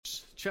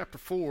chapter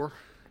 4.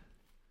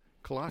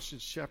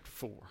 Colossians chapter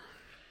 4.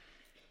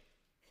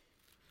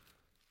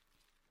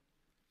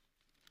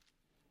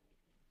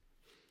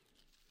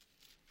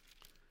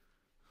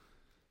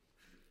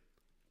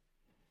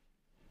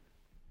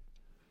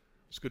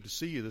 It's good to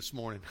see you this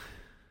morning.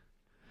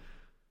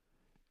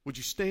 Would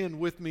you stand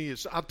with me?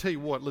 I'll tell you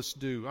what, let's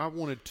do. I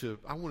wanted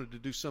to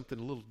do something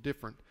a little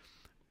different.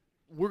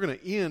 We're going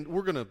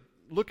to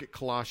look at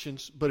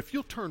Colossians, but if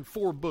you'll turn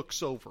four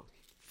books over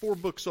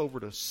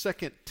to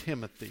 2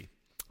 Timothy.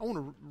 I want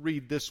to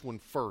read this one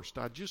first.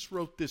 I just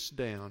wrote this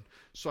down,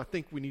 so I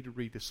think we need to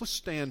read this. Let's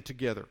stand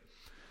together.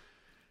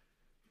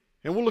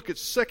 And we'll look at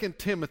 2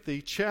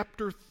 Timothy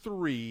chapter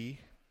 3,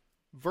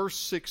 verse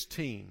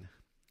 16.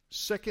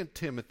 2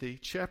 Timothy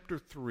chapter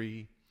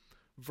 3,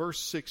 verse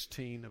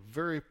 16, a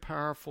very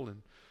powerful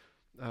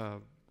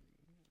and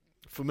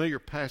familiar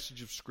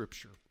passage of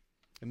Scripture.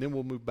 And then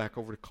we'll move back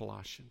over to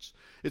Colossians.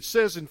 It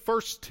says in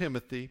 1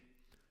 Timothy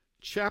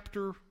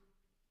chapter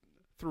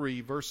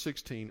 3, verse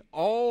 16,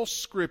 all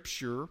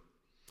Scripture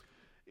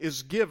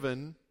is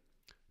given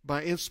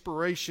by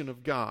inspiration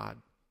of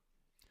God,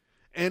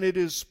 and it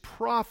is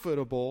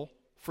profitable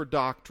for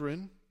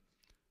doctrine,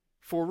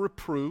 for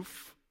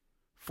reproof,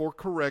 for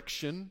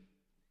correction,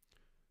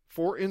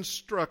 for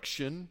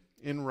instruction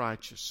in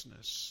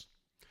righteousness,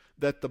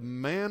 that the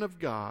man of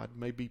God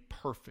may be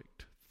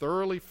perfect,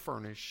 thoroughly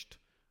furnished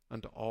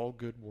unto all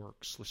good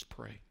works. Let's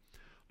pray.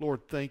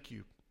 Lord, thank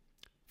you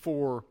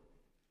for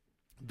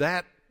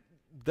that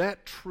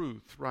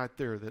truth right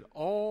there, that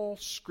all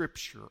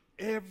Scripture,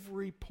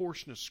 every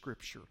portion of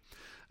Scripture,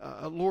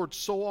 Lord,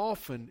 so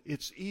often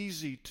it's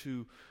easy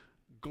to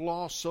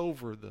gloss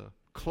over the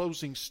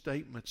closing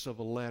statements of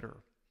a letter.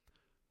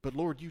 But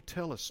Lord, you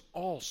tell us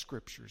all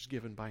Scripture is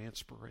given by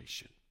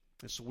inspiration.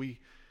 And so we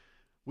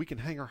can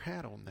hang our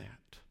hat on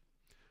that.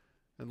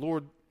 And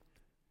Lord,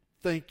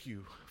 thank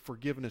you for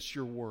giving us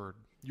your word,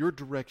 your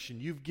direction.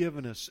 You've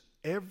given us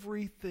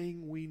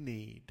everything we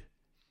need.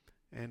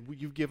 And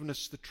you've given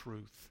us the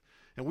truth.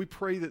 And we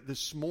pray that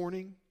this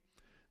morning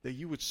that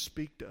you would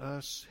speak to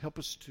us, help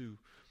us to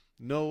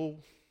know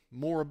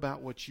more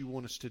about what you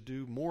want us to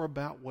do, more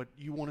about what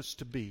you want us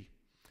to be.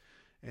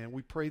 And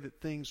we pray that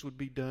things would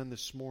be done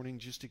this morning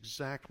just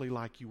exactly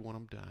like you want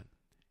them done.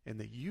 And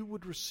that you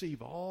would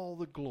receive all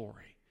the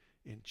glory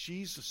in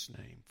Jesus'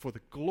 name, for the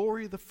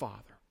glory of the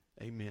Father.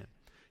 Amen.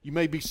 You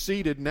may be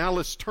seated. Now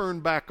let's turn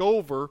back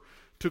over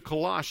to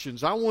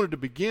Colossians. I wanted to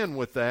begin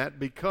with that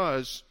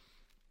because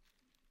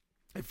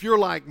if you're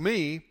like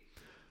me,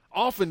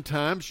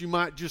 oftentimes you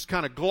might just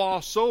kind of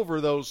gloss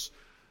over those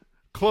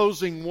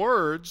closing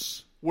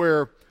words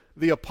where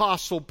the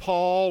Apostle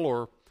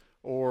Paul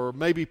or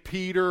maybe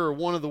Peter or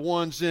one of the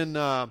ones in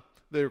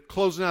they're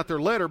closing out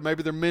their letter,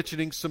 maybe they're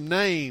mentioning some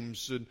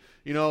names and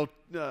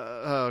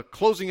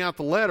closing out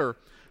the letter.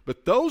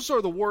 But those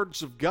are the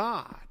words of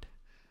God.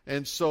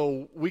 And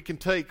so we can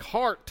take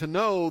heart to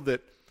know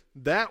that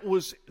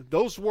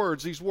these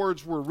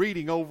words we're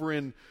reading over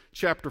in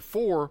chapter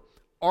 4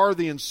 are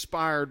the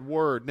inspired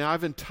word. Now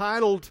I've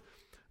entitled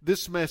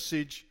this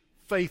message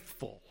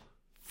Faithful.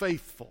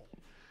 Faithful.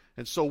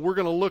 And so we're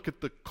going to look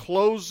at the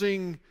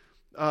closing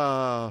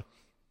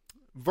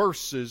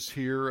verses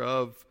here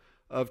of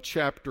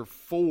chapter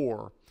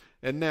 4.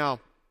 And now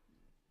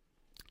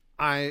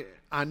I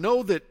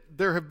know that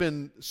there have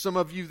been some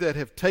of you that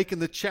have taken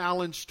the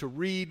challenge to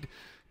read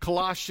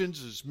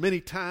Colossians as many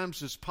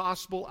times as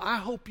possible. I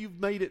hope you've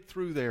made it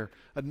through there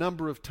a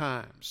number of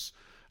times.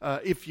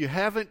 If you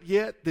haven't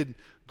yet, then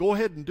go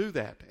ahead and do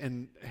that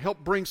and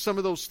help bring some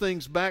of those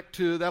things back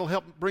that'll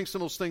help bring some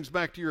of those things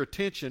back to your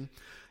attention.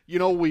 You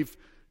know, we've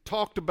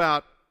talked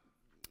about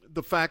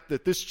the fact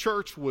that the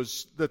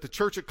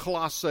church at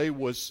Colossae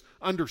was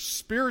under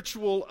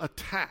spiritual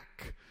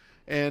attack,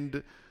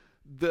 and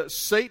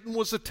Satan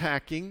was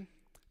attacking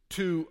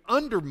to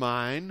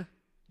undermine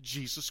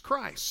Jesus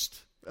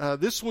Christ.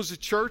 This was a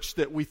church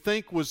that we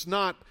think was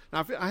not.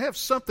 Now, I have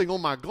something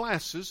on my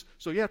glasses,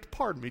 so you have to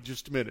pardon me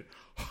just a minute.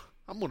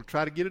 I'm going to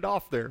try to get it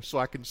off there so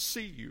I can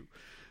see you.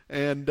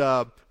 And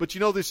but you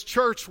know, this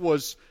church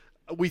was,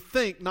 we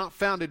think, not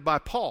founded by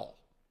Paul.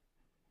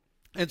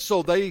 And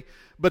so they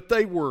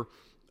were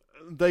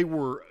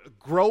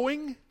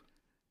growing,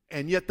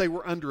 and yet they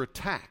were under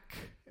attack.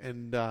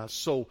 And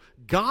so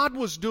God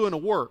was doing a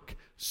work.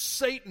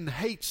 Satan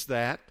hates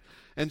that.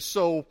 And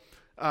so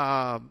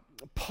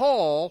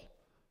Paul,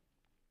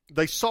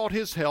 they sought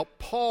his help.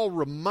 Paul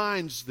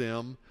reminds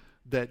them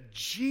that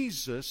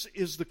Jesus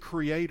is the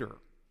Creator.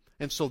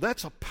 And so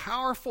that's a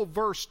powerful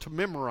verse to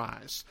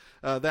memorize.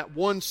 That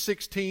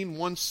 1:16,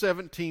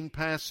 1:17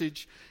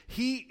 passage.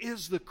 He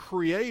is the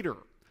Creator.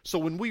 So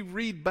when we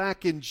read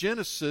back in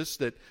Genesis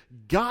that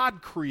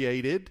God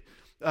created,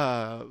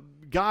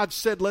 God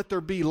said, "Let there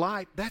be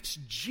light," that's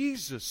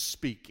Jesus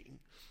speaking.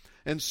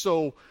 And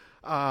so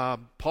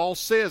Paul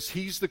says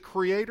He's the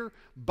Creator.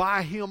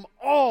 By Him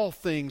all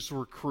things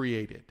were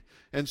created.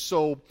 And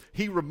so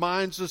he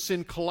reminds us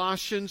in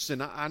Colossians,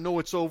 and I know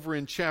it's over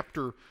in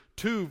chapter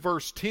 2,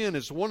 verse 10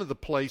 is one of the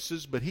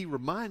places, but he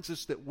reminds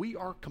us that we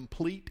are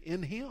complete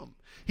in him.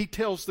 He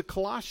tells the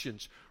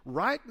Colossians,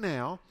 right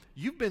now,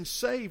 you've been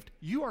saved,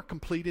 you are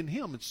complete in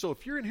him. And so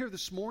if you're in here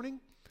this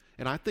morning,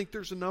 and I think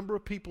there's a number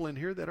of people in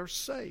here that are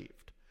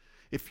saved.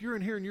 If you're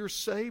in here and you're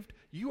saved,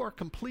 you are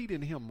complete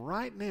in him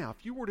right now.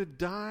 If you were to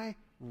die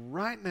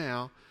right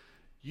now,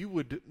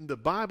 the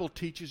Bible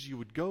teaches you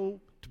would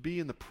go to be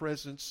in the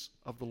presence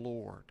of the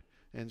Lord.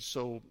 And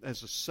so,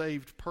 as a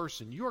saved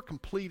person, you are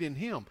complete in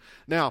him.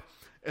 Now,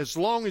 as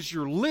long as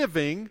you're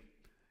living,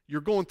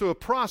 you're going through a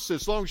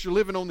process. As long as you're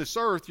living on this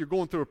earth, you're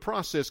going through a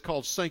process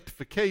called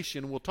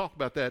sanctification. We'll talk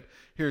about that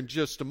here in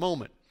just a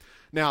moment.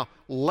 Now,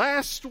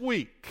 last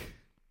week,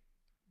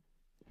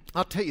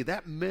 I'll tell you,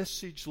 that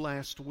message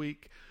last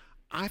week,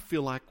 I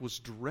feel like was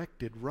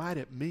directed right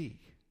at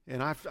me.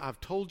 And I've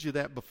told you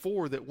that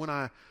before, that when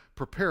I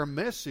prepare a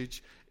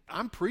message,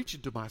 I'm preaching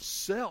to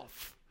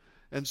myself.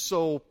 And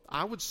so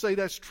I would say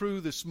that's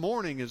true this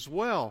morning as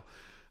well.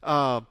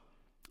 But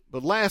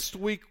last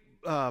week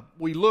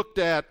we looked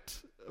at,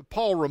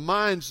 Paul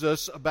reminds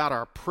us about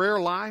our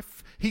prayer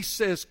life. He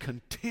says,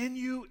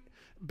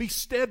 be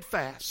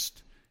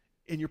steadfast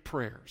in your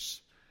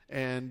prayers.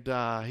 And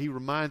he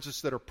reminds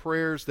us that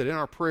in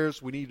our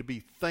prayers we need to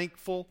be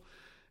thankful.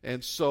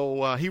 And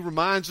so he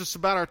reminds us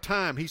about our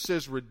time. He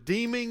says,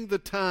 redeeming the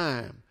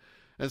time.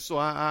 And so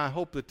I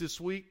hope that this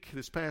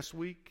past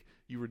week,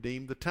 you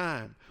redeem the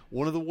time.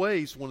 One of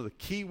the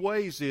key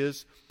ways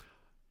is,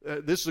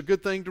 this is a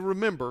good thing to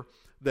remember,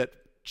 that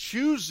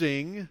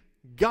choosing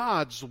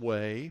God's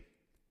way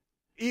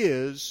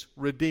is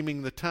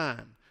redeeming the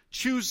time.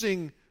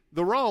 Choosing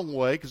the wrong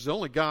way, because it's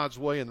only God's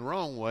way and the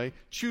wrong way,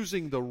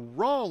 choosing the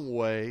wrong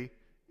way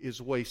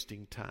is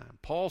wasting time.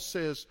 Paul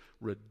says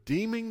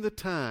redeeming the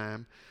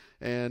time,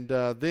 and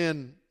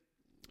then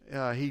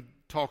he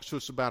talks to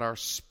us about our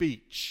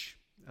speech.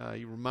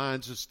 He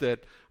reminds us that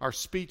our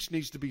speech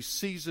needs to be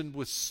seasoned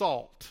with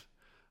salt.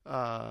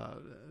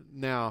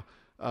 Now,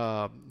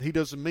 he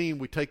doesn't mean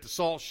we take the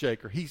salt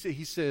shaker. He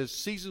says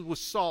seasoned with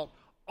salt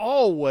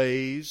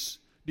always.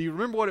 Do you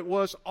remember what it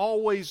was?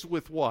 Always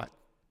with what?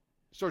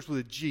 It starts with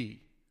a G.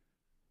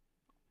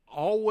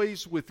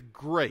 Always with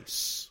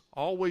grace.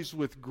 Always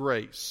with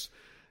grace.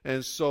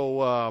 And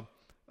so,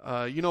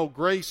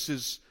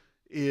 grace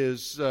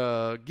is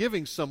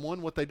giving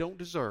someone what they don't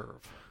deserve.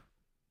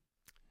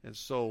 And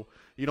so,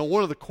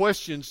 one of the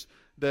questions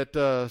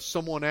that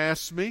someone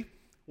asked me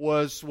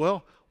was,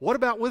 well, what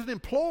about with an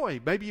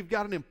employee? Maybe you've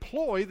got an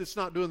employee that's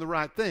not doing the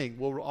right thing.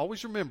 Well,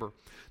 always remember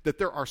that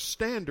there are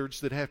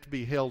standards that have to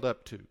be held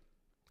up to.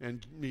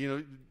 And,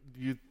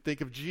 you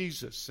think of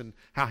Jesus and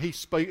how he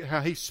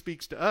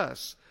speaks to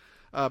us.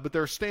 But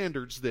there are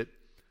standards that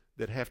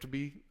have to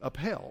be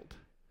upheld.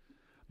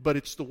 But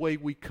it's the way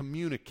we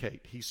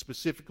communicate. He's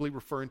specifically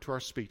referring to our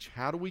speech.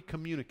 How do we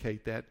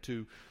communicate that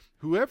to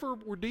whoever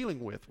we're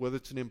dealing with, whether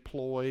it's an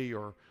employee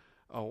or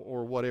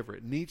whatever?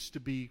 It needs to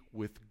be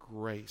with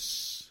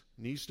grace.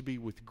 It needs to be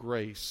with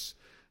grace.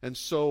 And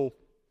so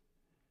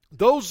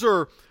those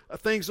are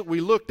things that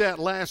we looked at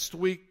last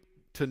week.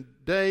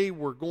 Today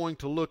we're going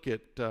to look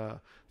at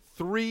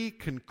 3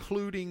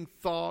 concluding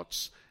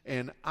thoughts.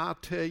 And I'll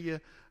tell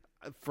you,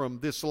 from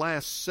this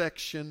last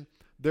section,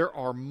 there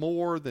are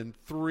more than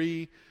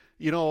 3.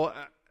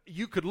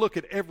 You could look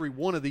at every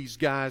one of these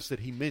guys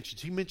that he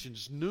mentions. He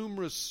mentions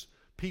numerous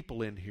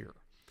people in here.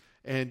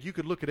 And you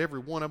could look at every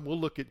one of them. We'll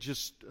look at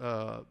just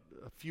a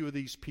few of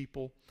these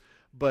people.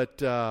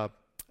 But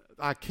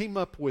I came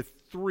up with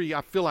 3.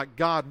 I feel like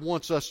God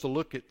wants us to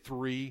look at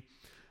 3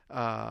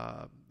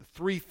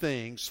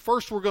 things.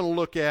 First, we're going to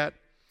look at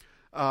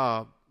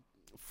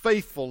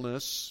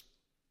faithfulness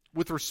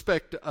with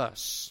respect to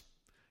us.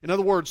 In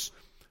other words,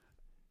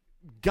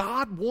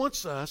 God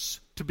wants us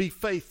to be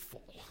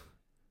faithful.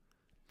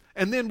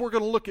 And then we're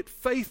going to look at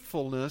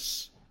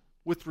faithfulness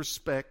with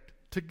respect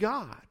to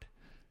God.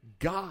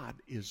 God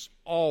is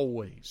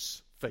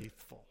always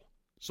faithful.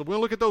 So we're going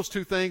to look at those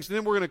 2 things, and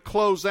then we're going to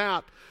close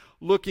out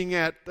looking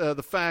at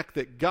the fact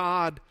that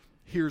God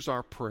hears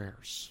our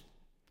prayers.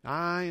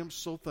 I am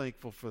so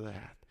thankful for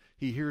that.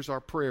 He hears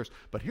our prayers.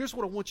 But here's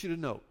what I want you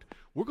to note.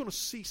 We're going to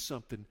see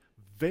something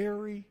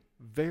very,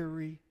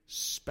 very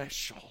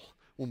special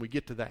when we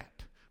get to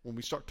that. When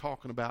we start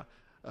talking about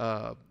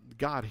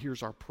God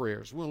hears our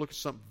prayers. We're going to look at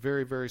something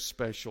very, very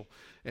special.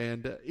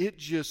 And it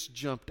just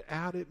jumped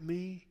out at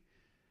me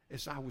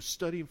as I was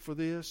studying for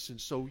this.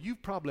 And so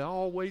you've probably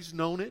always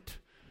known it.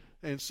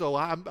 And so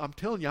I'm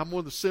telling you,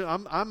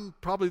 I'm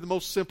probably the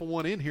most simple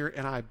one in here,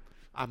 and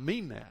I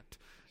mean that.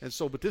 And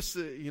so, but this,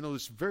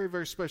 this very,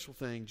 very special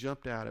thing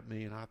jumped out at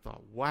me, and I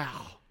thought,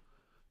 wow,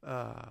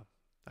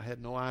 I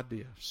had no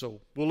idea. So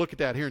we'll look at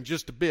that here in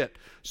just a bit.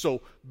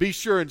 So be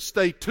sure and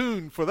stay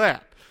tuned for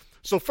that.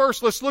 So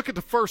first, let's look at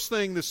the first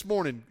thing this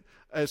morning.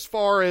 As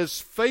far as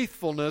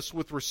faithfulness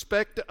with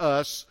respect to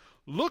us,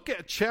 look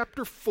at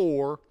chapter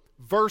 4,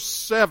 verse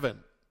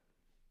 7.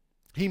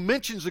 He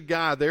mentions a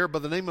guy there by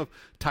the name of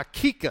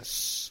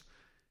Tychicus.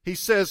 He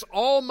says,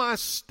 all my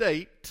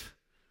state,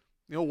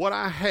 what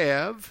I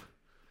have,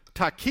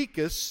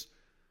 Tychicus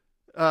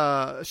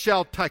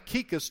shall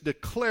Tychicus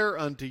declare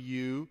unto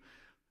you.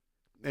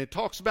 And it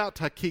talks about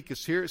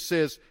Tychicus here. It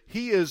says,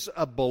 he is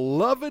a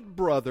beloved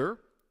brother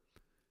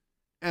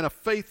and a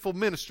faithful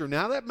minister.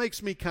 Now that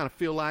makes me kind of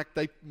feel like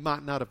they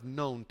might not have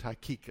known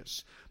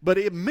Tychicus. But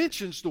it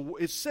mentions,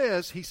 he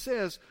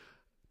says,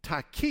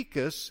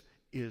 Tychicus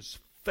is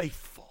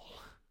faithful.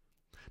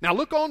 Now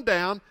look on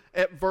down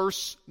at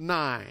verse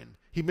 9.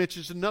 He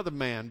mentions another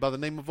man by the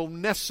name of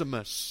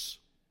Onesimus.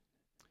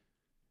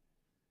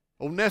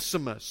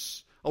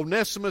 Onesimus,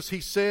 he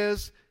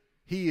says,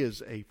 he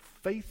is a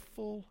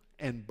faithful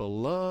and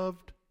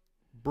beloved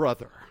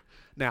brother.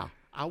 Now,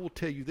 I will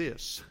tell you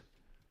this.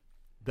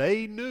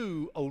 They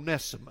knew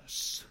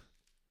Onesimus.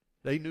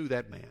 They knew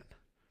that man.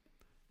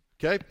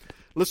 Okay?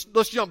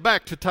 Let's jump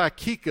back to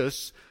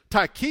Tychicus.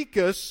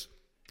 Tychicus,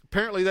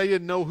 apparently they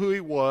didn't know who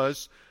he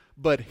was,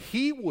 but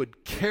he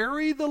would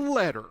carry the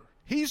letter.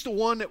 He's the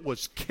one that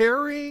was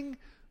carrying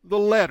the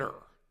letter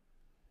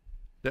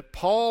that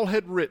Paul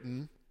had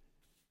written,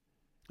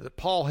 that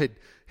Paul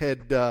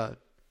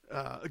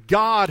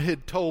God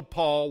had told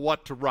Paul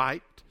what to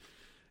write,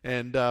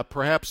 and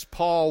perhaps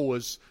Paul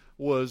was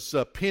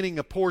penning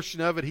a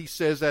portion of it. He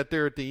says that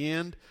there at the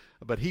end,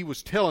 but he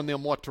was telling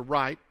them what to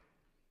write.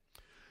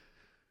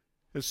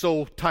 And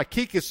so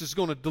Tychicus is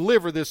going to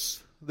deliver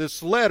this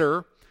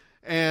letter,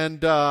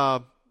 and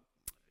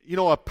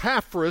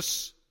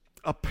Epaphras,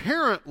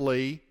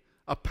 apparently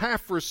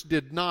Epaphras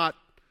did not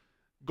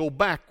go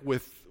back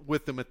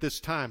with them at this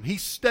time. He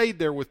stayed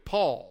there with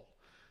Paul.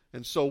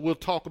 And so we'll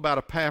talk about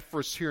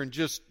Epaphras here in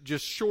just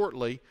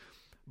shortly.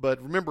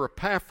 But remember,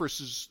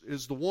 Epaphras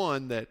is the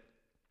one that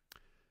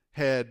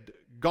had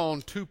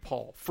gone to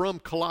Paul, from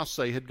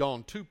Colossae had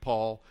gone to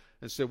Paul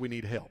and said, we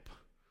need help.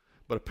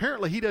 But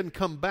apparently he doesn't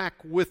come back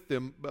with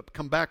them, but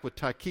come back with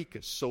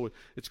Tychicus. So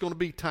it's going to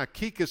be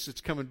Tychicus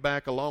that's coming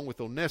back along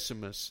with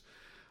Onesimus.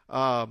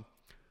 But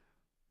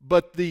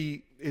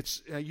you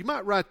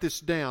might write this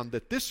down,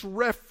 that this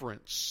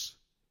reference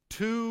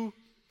to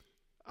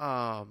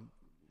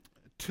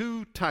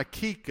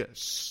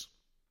Tychicus,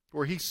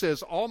 where he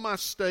says, all my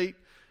state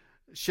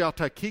shall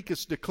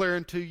Tychicus declare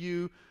unto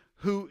you,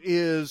 who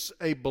is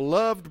a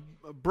beloved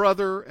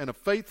brother and a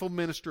faithful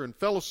minister and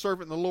fellow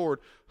servant in the Lord,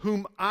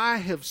 whom I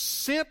have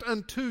sent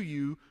unto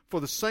you for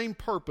the same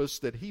purpose,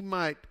 that he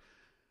might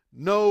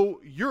know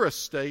your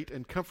estate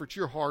and comfort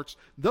your hearts.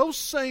 Those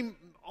same,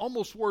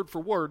 almost word for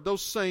word,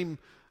 those same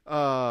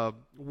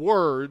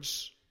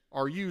words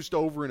are used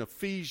over in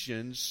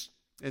Ephesians.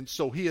 And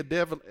so he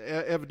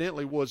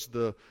evidently was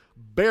the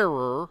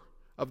bearer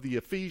of the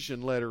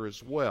Ephesian letter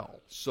as well.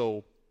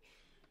 So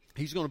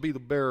he's going to be the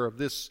bearer of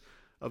this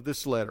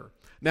letter.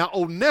 Now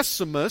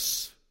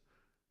Onesimus,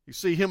 you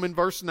see him in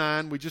verse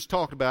 9. We just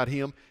talked about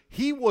him.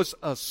 He was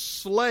a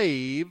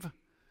slave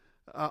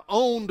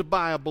owned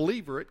by a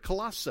believer at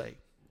Colossae.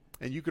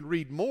 And you can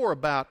read more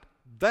about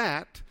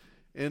that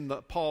in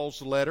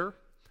Paul's letter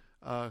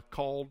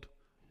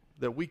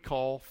that we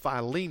call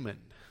Philemon.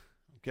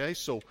 Okay,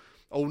 so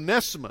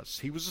Onesimus,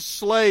 he was a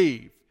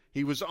slave.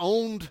 He was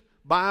owned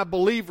by a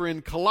believer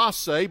in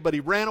Colossae, but he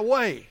ran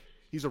away.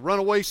 He's a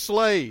runaway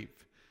slave.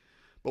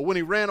 But when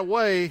he ran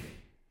away,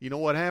 you know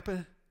what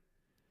happened?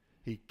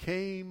 He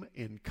came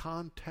in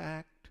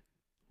contact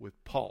with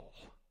Paul.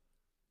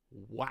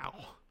 Wow.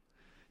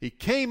 He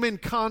came in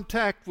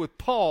contact with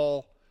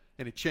Paul,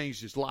 and it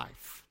changed his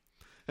life.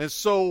 And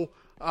so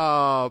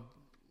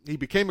he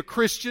became a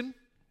Christian,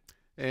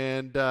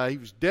 and he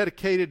was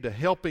dedicated to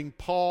helping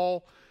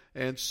Paul.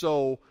 And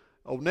so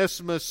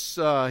Onesimus,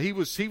 he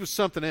was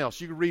something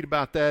else. You can read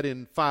about that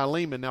in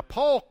Philemon. Now,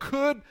 Paul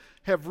could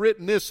have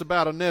written this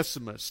about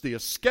Onesimus, the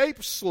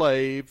escaped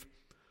slave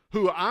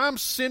who I'm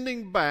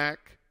sending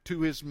back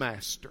to his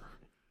master.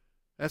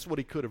 That's what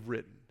he could have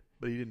written,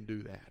 but he didn't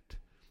do that.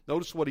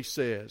 Notice what he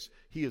says.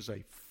 He is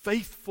a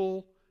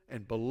faithful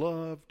and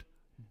beloved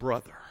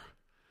brother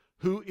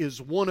who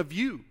is one of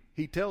you.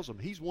 He tells them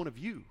he's one of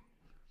you.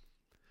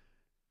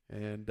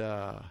 And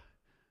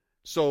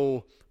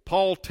so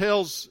Paul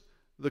tells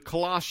the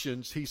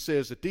Colossians, he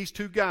says that these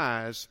two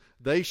guys,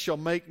 they shall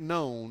make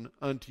known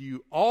unto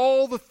you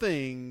all the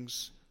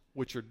things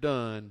which are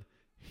done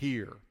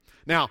here.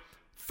 Now,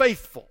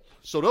 faithful.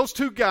 So those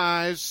two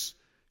guys,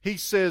 he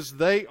says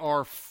they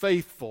are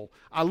faithful.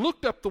 I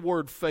looked up the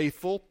word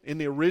faithful in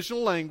the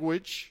original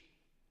language,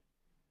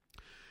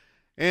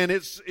 and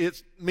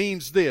it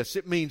means this.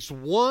 It means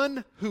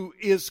one who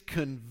is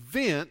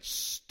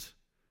convinced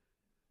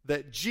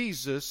that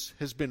Jesus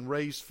has been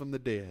raised from the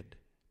dead.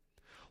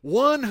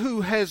 One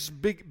who has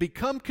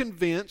become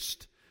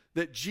convinced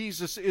that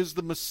Jesus is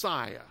the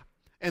Messiah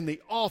and the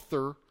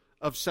author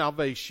of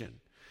salvation.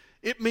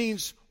 It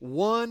means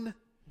one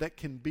that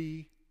can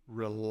be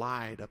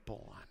relied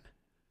upon.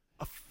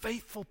 A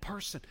faithful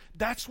person.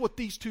 That's what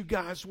these two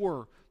guys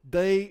were.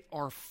 They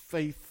are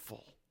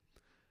faithful.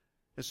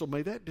 And so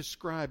may that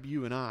describe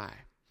you and I.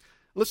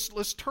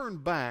 Let's turn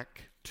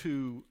back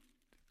to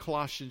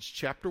Colossians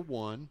chapter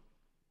 1.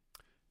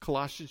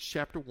 Colossians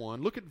chapter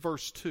 1. Look at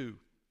verse 2.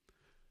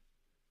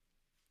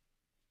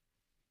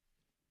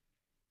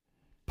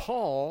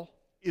 Paul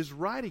is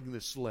writing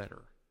this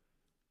letter.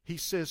 He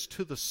says,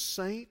 to the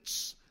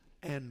saints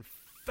and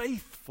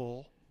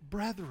faithful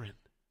brethren.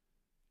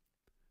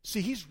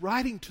 See, he's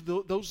writing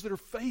to those that are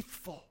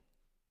faithful.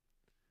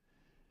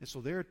 And so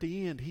there at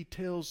the end, he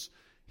tells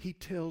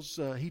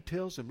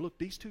them, look,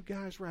 these two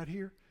guys right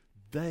here,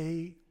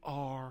 they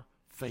are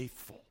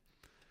faithful.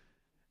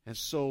 And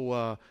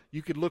so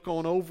you could look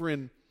on over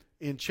in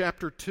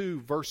chapter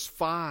 2, verse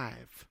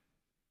 5.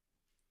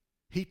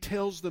 He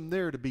tells them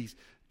there to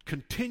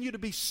continue to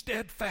be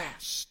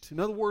steadfast.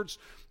 In other words,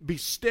 be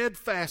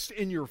steadfast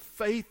in your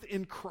faith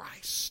in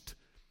Christ.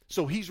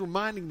 So he's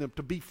reminding them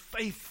to be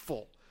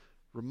faithful.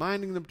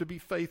 Reminding them to be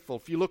faithful.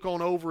 If you look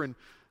on over in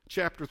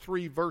chapter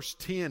 3, verse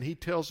 10, he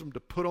tells them to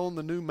put on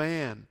the new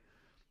man.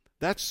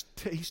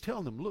 He's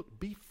telling them, look,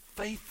 be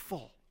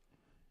faithful.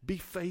 Be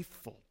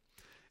faithful.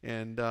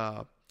 And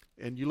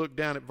you look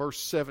down at verse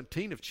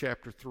 17 of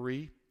chapter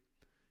 3,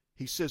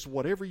 he says,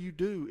 whatever you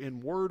do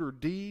in word or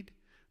deed,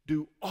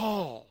 do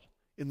all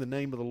in the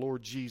name of the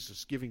Lord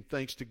Jesus, giving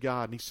thanks to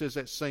God. And he says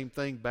that same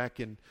thing back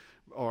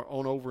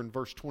on over in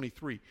verse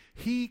 23.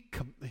 He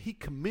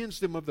commends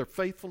them of their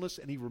faithfulness,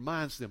 and he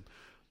reminds them,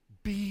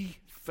 be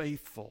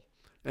faithful.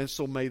 And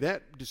so may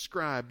that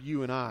describe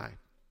you and I.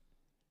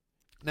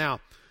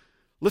 Now,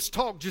 let's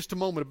talk just a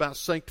moment about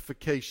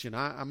sanctification.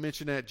 I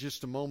mentioned that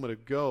just a moment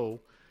ago.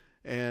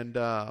 And,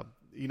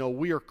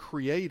 we are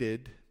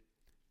created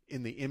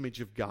in the image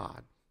of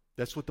God.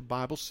 That's what the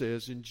Bible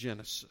says in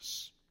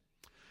Genesis.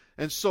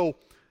 And so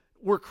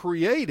we're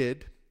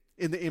created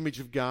in the image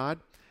of God.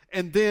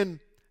 And then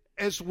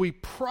as we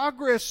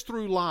progress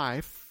through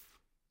life,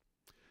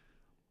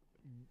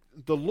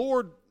 the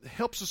Lord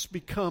helps us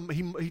become,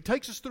 He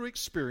takes us through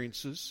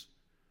experiences.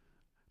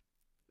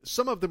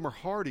 Some of them are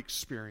hard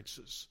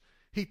experiences.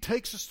 He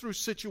takes us through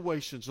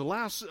situations,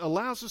 allows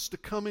us to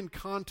come in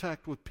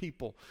contact with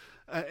people,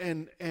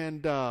 and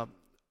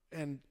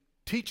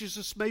teaches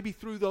us maybe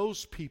through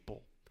those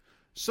people.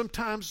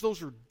 Sometimes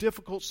those are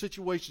difficult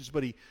situations,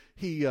 but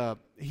he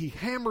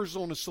hammers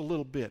on us a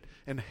little bit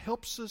and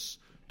helps us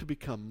to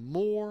become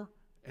more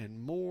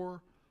and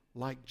more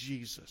like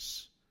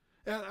Jesus.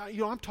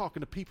 I'm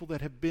talking to people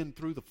that have been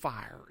through the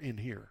fire in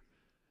here.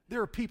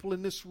 There are people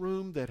in this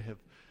room that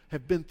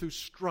have been through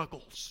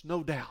struggles,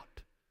 no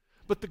doubt.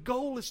 But the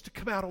goal is to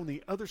come out on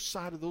the other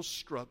side of those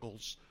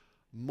struggles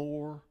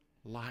more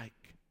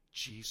like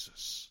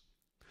Jesus.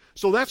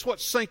 So that's what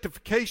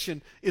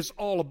sanctification is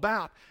all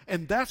about.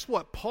 And that's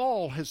what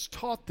Paul has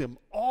taught them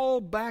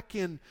all back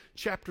in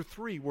chapter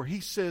 3, where he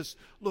says,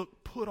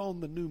 look, put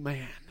on the new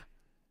man.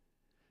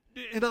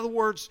 In other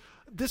words,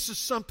 this is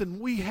something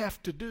we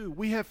have to do.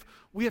 We have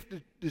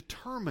to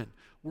determine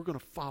we're going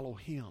to follow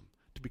him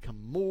to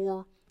become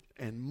more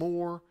and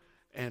more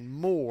and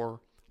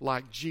more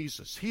like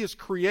Jesus. He has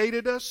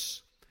created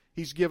us.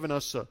 He's given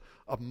us a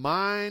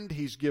mind.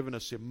 He's given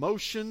us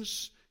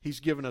emotions.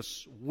 He's given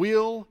us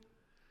will.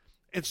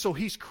 And so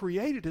he's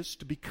created us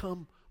to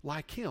become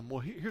like him. Well,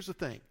 here's the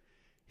thing.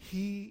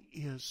 He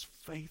is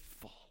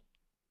faithful.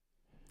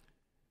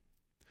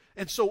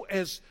 And so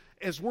as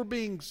we're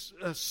being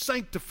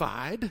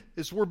sanctified,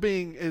 as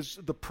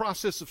the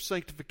process of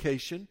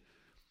sanctification,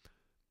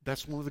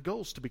 that's one of the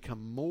goals, to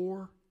become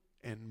more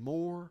and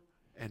more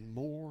and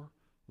more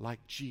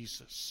like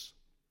Jesus.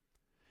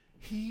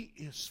 He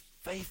is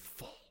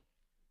faithful.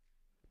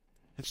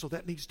 And so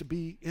that needs to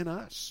be in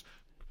us.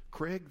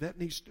 Craig,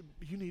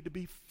 you need to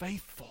be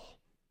faithful.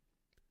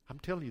 I'm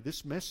telling you,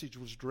 this message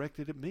was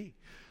directed at me.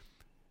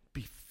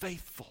 Be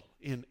faithful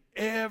in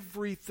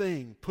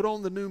everything. Put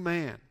on the new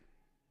man.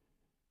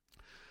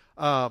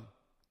 I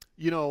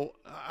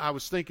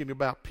was thinking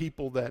about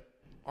people that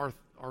are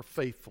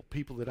faithful,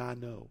 people that I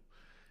know.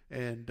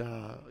 And,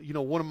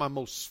 one of my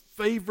most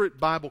favorite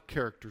Bible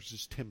characters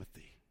is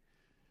Timothy.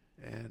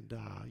 And,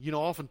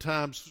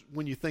 oftentimes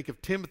when you think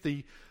of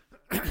Timothy,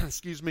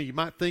 you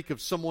might think of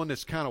someone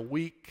that's kind of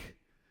weak,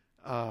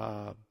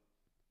 and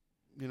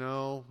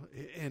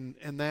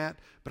that.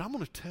 But I'm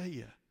going to tell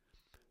you,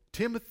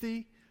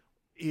 Timothy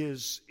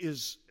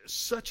is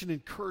such an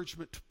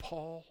encouragement to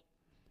Paul.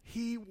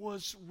 He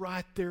was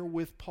right there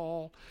with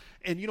Paul.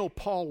 And,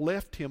 Paul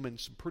left him in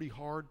some pretty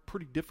hard,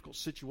 pretty difficult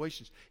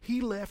situations.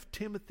 He left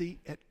Timothy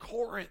at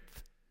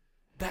Corinth.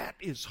 That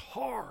is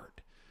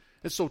hard.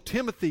 And so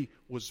Timothy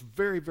was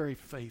very, very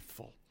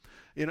faithful.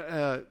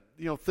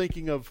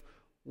 Thinking of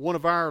one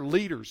of our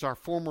leaders, our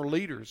former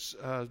leaders,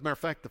 as a matter of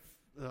fact,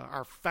 one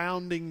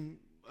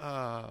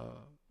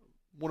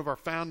of our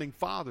founding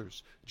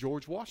fathers,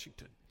 George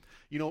Washington.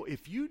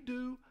 If you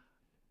do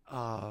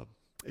a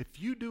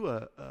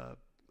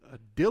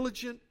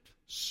diligent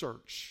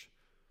search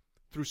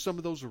through some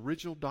of those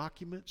original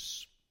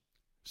documents,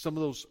 some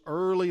of those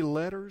early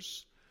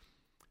letters,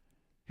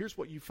 here's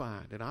what you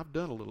find. And I've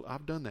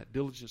done that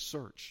diligent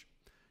search.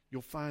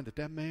 You'll find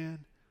that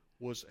man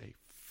was a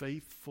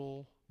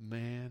faithful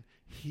man.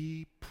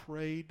 He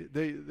prayed.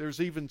 There's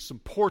even some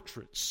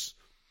portraits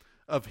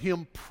of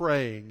him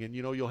praying, and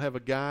you'll have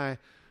a guy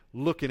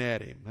looking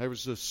at him. There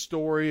was a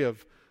story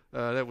of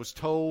that was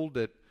told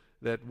that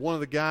that one of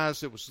the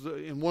guys that was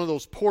in one of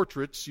those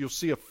portraits, you'll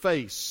see a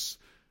face.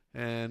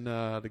 And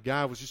the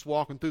guy was just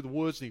walking through the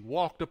woods, and he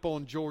walked up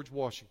on George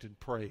Washington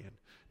praying.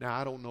 Now,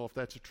 I don't know if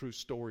that's a true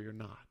story or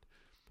not.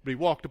 But he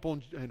walked up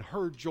on and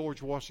heard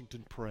George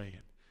Washington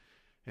praying.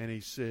 And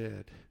he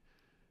said,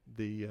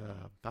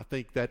 I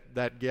think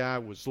that guy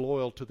was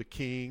loyal to the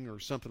king or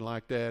something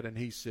like that. And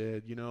he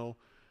said,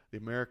 the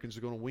Americans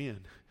are going to win.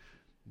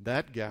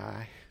 That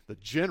guy, the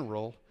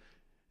general,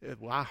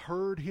 I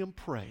heard him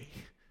pray.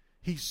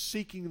 He's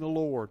seeking the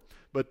Lord.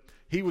 But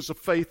he was a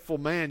faithful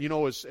man.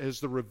 As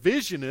the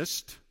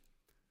revisionist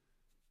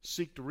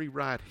seek to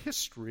rewrite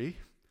history,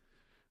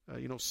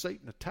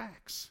 Satan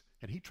attacks.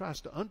 And he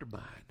tries to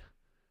undermine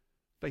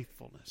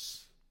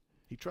faithfulness.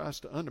 He tries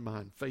to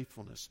undermine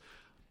faithfulness.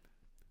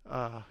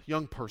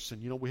 Young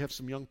person, we have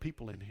some young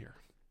people in here.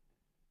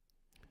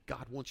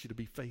 God wants you to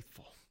be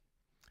faithful.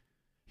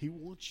 He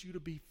wants you to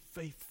be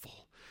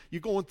faithful.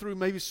 You're going through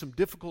maybe some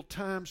difficult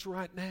times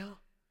right now.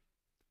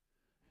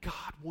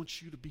 God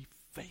wants you to be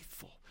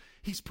faithful.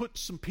 He's put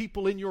some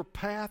people in your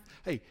path.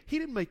 Hey, He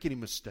didn't make any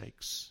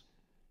mistakes.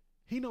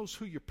 He knows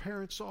who your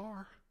parents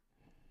are.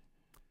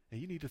 And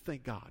you need to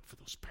thank God for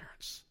those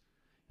parents.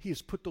 He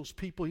has put those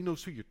people. He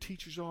knows who your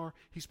teachers are.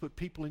 He's put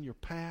people in your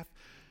path.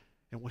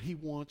 And what He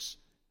wants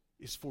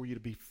is for you to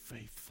be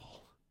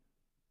faithful.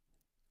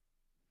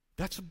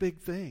 That's a big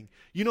thing.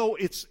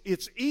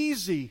 It's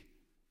easy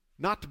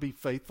not to be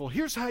faithful.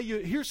 Here's how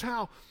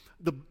to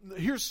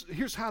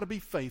be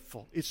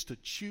faithful. It's to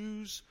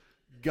choose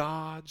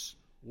God's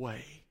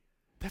way.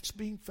 That's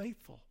being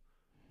faithful.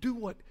 Do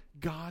what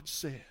God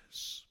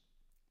says.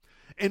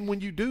 And when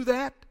you do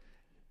that,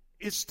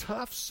 it's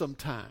tough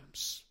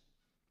sometimes.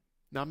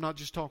 Now, I'm not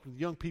just talking to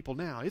young people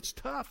now. It's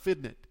tough,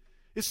 isn't it?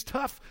 It's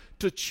tough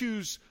to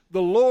choose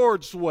the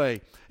Lord's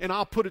way. And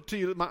I'll put it to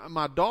you,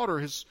 my daughter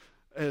has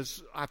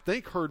I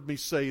think heard me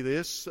say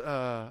this.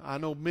 I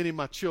know many of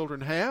my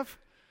children have.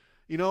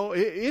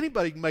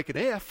 Anybody can make an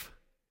F,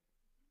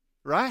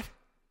 right?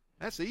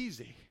 That's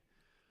easy.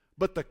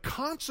 But the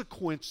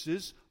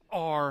consequences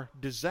are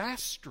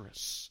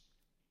disastrous.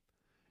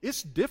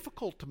 It's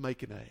difficult to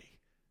make an A.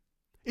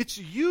 It's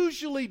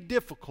usually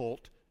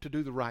difficult to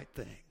do the right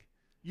thing.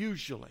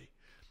 Usually.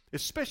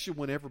 Especially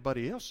when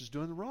everybody else is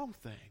doing the wrong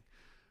thing.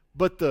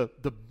 But the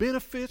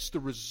benefits, the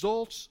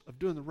results of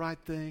doing the right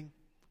thing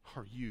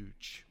are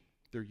huge.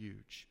 They're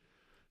huge.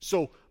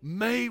 So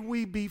may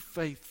we be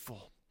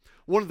faithful.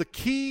 One of the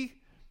key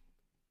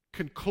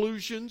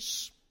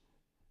conclusions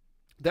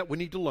that we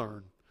need to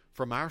learn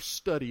from our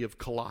study of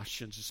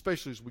Colossians,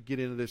 especially as we get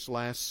into this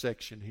last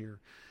section here,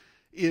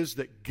 is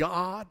that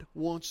God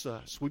wants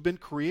us. We've been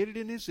created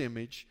in His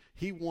image.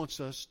 He wants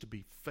us to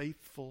be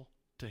faithful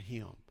to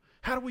Him.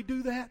 How do we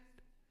do that?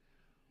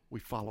 We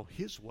follow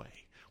His way.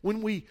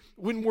 When we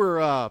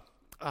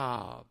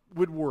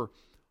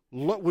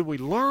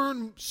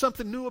learn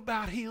something new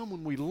about Him,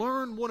 when we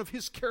learn one of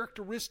His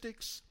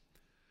characteristics,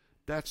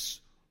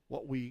 that's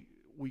what we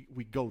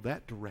go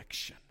that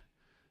direction.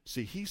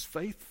 See, He's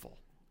faithful.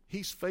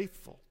 He's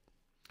faithful.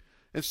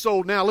 And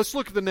so now let's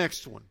look at the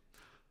next one.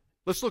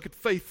 Let's look at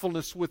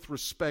faithfulness with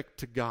respect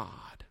to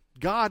God.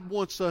 God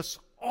wants us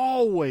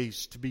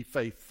always to be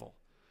faithful.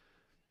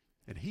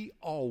 And He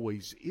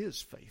always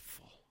is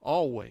faithful.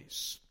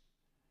 Always.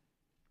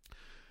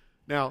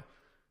 Now,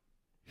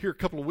 here a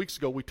couple of weeks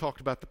ago, we talked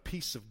about the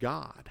peace of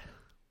God.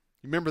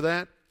 You remember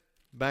that?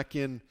 Back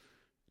in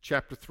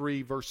chapter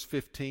 3, verse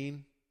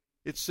 15.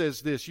 It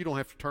says this. You don't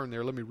have to turn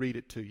there. Let me read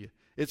it to you.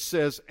 It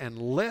says,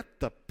 "And let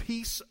the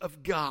peace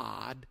of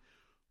God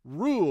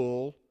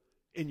rule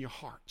in your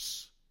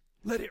hearts."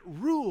 Let it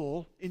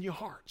rule in your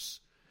hearts.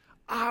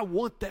 I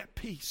want that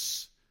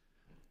peace.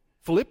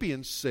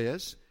 Philippians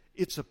says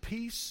it's a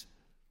peace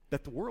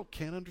that the world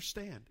can't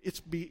understand.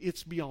 It's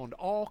beyond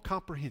all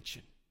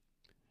comprehension.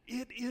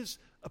 It is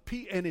a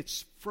peace, and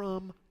it's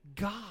from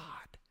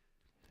God.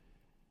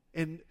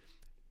 And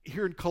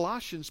here in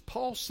Colossians,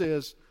 Paul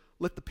says,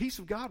 let the peace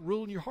of God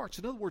rule in your hearts.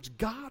 In other words,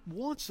 God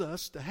wants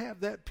us to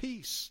have that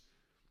peace.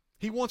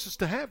 He wants us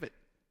to have it.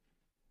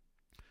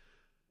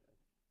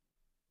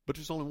 But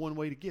there's only one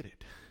way to get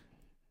it.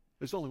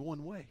 There's only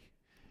one way.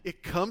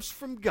 It comes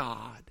from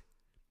God.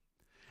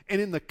 And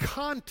in the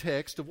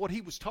context of what he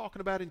was talking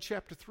about in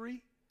chapter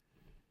 3,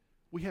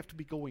 we have to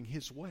be going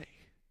His way.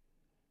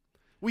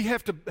 We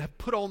have to have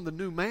put on the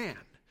new man.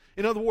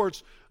 In other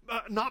words,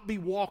 not be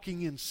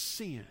walking in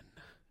sin.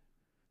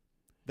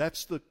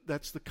 That's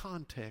the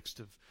context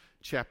of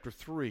chapter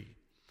 3,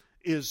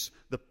 is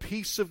the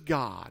peace of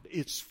God.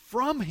 It's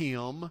from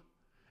Him,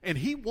 and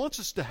He wants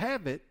us to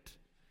have it,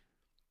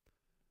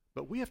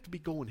 but we have to be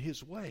going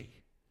His way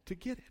to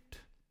get it.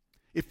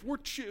 If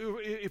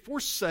we're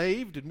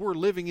saved and we're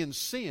living in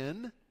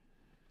sin,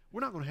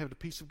 we're not going to have the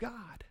peace of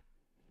God.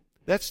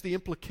 That's the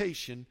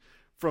implication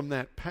from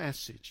that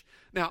passage.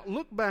 Now,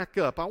 look back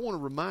up. I want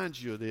to remind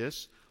you of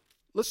this.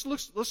 Let's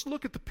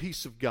look at the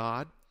peace of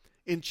God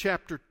in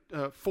chapter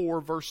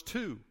 4, verse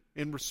 2,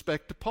 in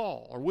respect to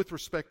Paul, or with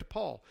respect to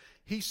Paul.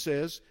 He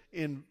says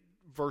in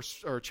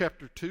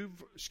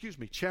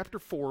chapter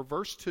 4,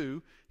 verse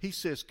 2, he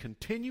says,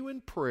 continue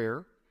in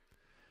prayer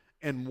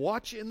and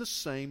watch in the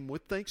same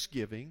with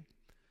thanksgiving.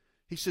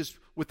 He says,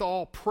 with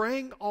all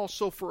praying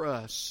also for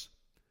us,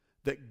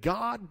 that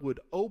God would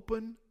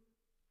open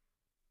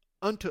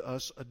unto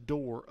us a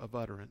door of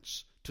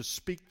utterance to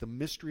speak the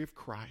mystery of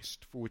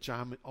Christ, for which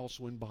I'm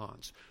also in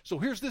bonds. So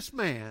here's this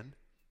man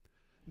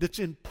that's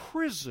in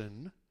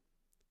prison,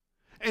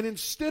 and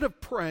instead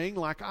of praying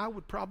like I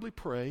would probably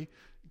pray,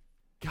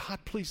 God,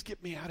 please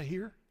get me out of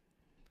here,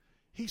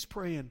 he's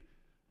praying.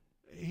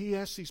 He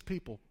asks these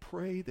people,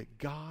 pray that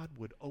God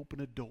would open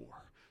a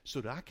door so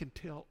that I can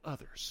tell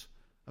others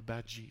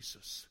about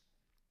Jesus.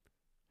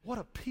 What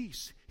a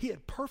peace. He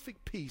had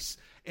perfect peace,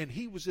 and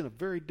he was in a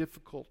very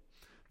difficult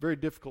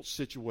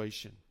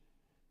situation.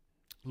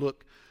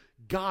 Look,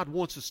 God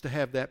wants us to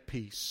have that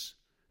peace.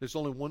 There's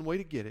only one way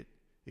to get it.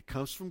 It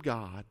comes from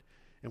God,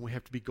 and we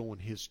have to be going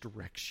His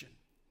direction.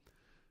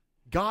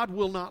 God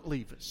will not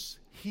leave us.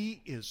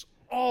 He is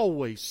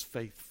always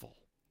faithful.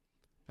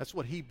 That's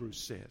what Hebrews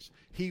says.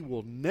 He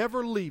will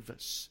never leave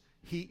us.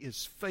 He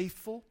is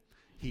faithful.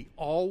 He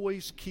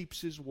always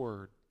keeps His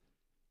word.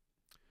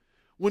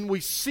 When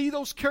we see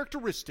those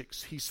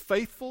characteristics, He's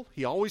faithful,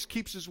 He always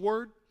keeps His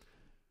word,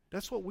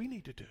 that's what we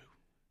need to do.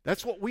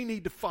 That's what we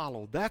need to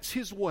follow. That's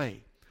His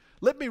way.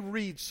 Let me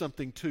read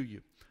something to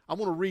you. I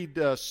want to read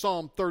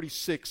Psalm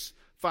 36,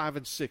 5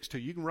 and 6 to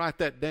you. You can write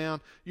that down.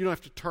 You don't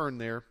have to turn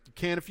there. You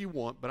can if you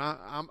want, but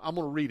I'm going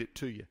to read it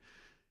to you.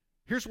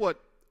 Here's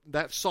what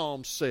that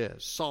psalm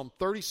says. Psalm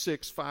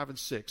 36, 5 and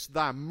 6.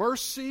 Thy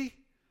mercy,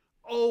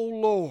 O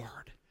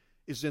Lord,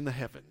 is in the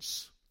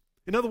heavens.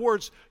 In other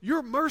words,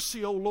 your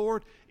mercy, O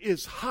Lord,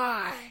 is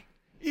high.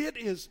 It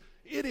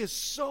is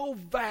so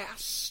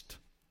vast.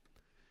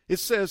 It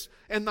says,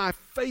 and thy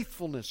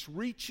faithfulness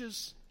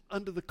reaches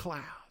unto the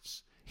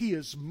clouds. He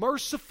is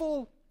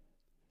merciful.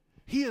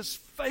 He is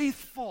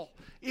faithful.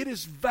 It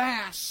is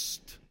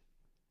vast.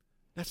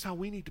 That's how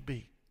we need to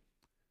be.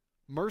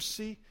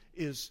 Mercy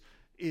is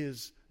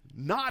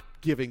not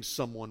giving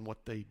someone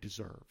what they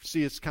deserve.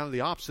 See, it's kind of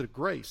the opposite of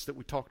grace that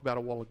we talked about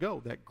a while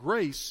ago. That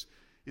grace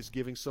is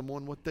giving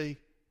someone what they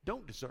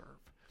don't deserve.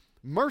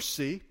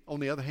 Mercy,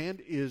 on the other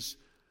hand, is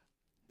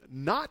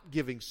not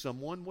giving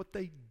someone what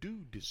they do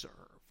deserve.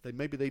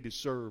 Maybe they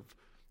deserve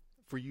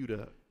for you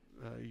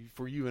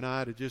and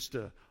I to just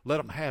let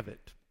them have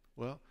it.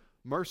 Well,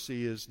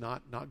 mercy is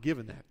not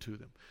giving that to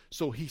them.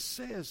 So he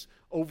says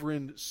over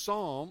in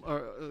Psalm,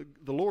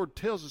 the Lord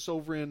tells us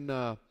over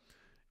in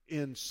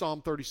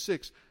Psalm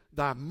 36,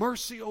 thy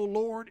mercy, O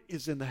Lord,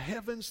 is in the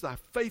heavens. Thy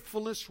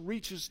faithfulness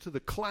reaches to the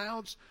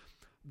clouds.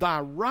 Thy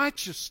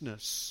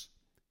righteousness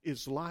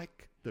is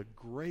like the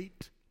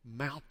great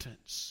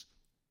mountains.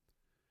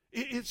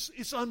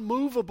 It's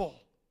unmovable.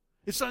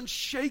 It's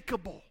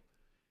unshakable.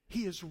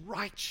 He is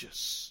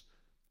righteous.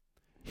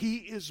 He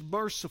is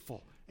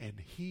merciful. And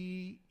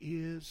He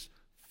is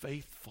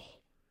faithful.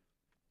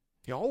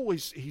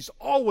 He's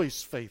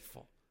always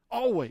faithful.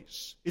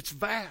 Always. It's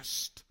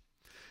vast.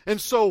 And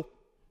so,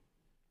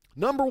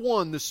 number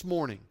one this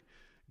morning,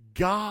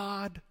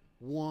 God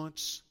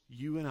wants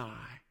you and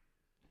I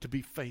to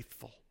be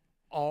faithful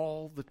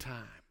all the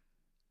time.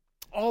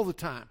 All the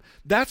time.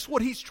 That's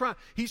what He's trying.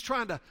 He's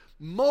trying to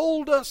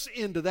mold us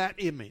into that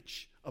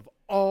image of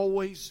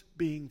always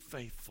being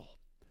faithful.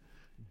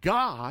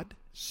 God,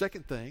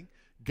 second thing,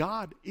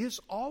 God is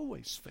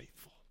always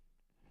faithful.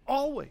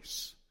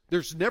 Always.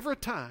 There's never a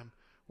time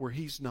where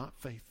He's not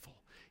faithful.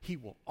 He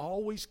will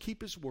always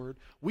keep His word.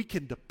 We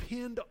can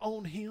depend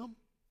on Him.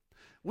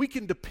 We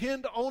can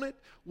depend on it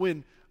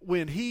when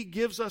He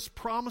gives us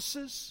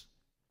promises.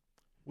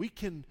 We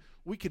can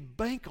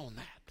bank on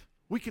that.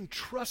 We can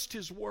trust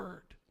His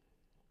word.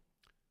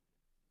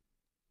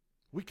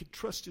 We can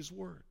trust His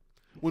word.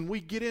 When we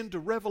get into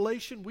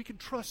Revelation, we can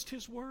trust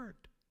His word.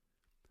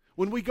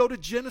 When we go to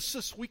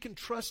Genesis, we can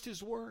trust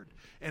His word.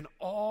 And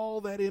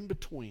all that in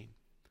between,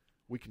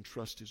 we can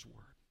trust His word.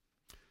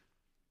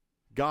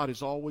 God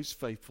is always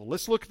faithful.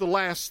 Let's look at the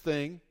last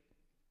thing.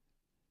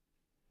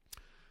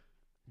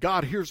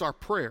 God hears our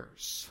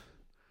prayers.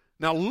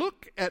 Now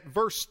look at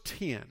verse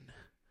 10.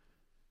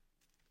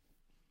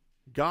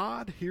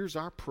 God hears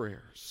our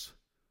prayers.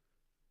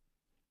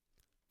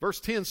 Verse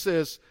 10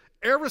 says,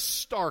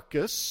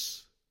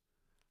 Aristarchus,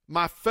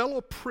 my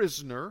fellow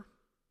prisoner,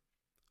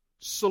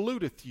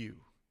 saluteth you.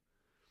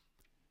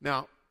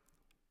 Now,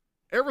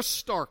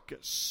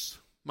 Aristarchus,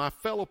 my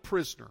fellow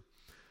prisoner.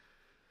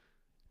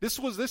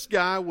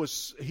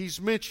 He's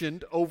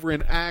mentioned over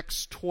in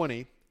Acts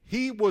 20.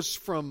 He was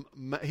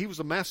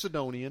a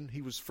Macedonian.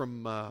 He was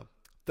from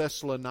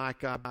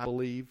Thessalonica, I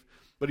believe.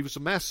 But he was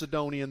a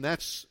Macedonian.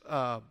 That's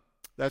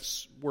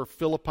where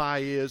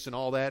Philippi is and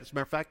all that. As a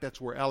matter of fact,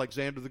 that's where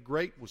Alexander the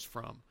Great was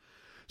from.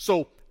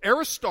 So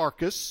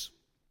Aristarchus,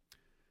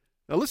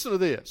 now listen to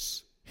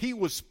this. He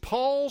was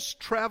Paul's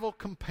travel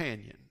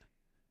companion.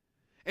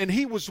 And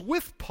he was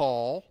with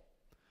Paul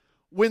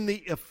when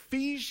the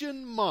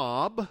Ephesian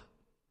mob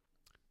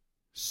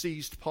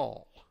seized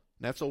Paul.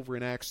 And that's over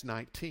in Acts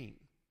 19.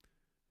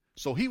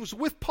 So he was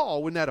with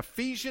Paul when that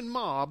Ephesian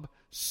mob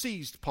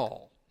seized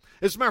Paul.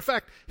 As a matter of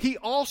fact, he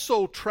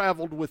also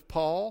traveled with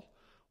Paul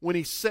when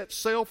he set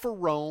sail for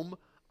Rome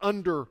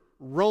under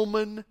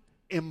Roman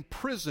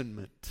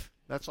imprisonment.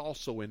 That's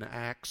also in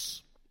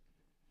Acts,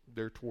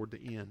 there toward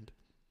the end.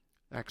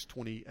 Acts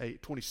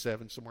 28,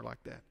 27, somewhere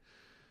like that.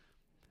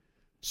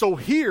 So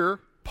here,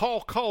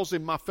 Paul calls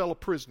him my fellow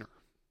prisoner.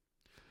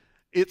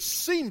 It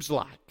seems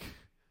like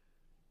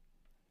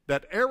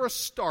that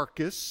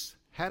Aristarchus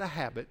had a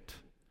habit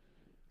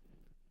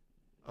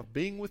of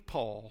being with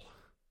Paul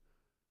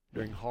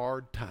during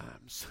hard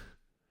times,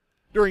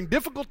 during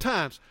difficult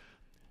times.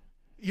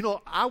 You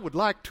know, I would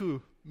like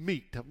to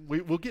meet,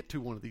 we'll get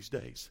to one of these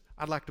days,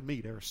 I'd like to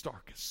meet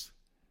Aristarchus.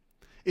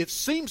 It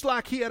seems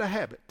like he had a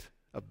habit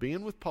of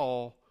being with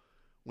Paul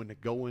when the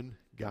going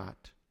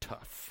got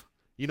tough.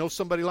 You know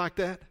somebody like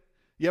that?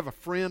 You have a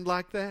friend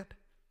like that?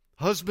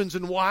 Husbands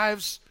and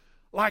wives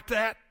like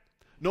that?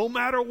 No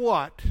matter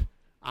what,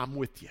 I'm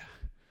with you.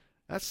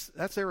 That's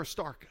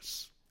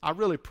Aristarchus. I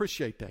really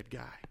appreciate that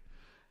guy.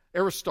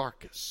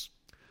 Aristarchus.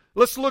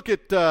 Let's look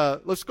at,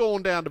 let's go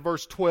on down to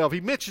verse 12.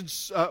 He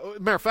mentions,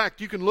 matter of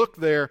fact, you can look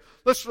there.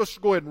 Let's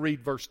go ahead and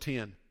read verse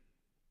 10.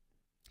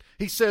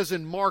 He says,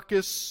 in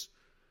Marcus,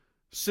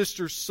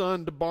 sister's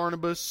son to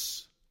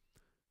Barnabas,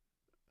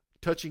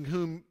 touching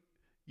whom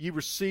ye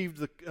received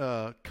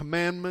the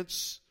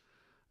commandments,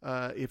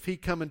 if he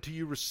come unto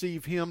you,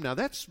 receive him. Now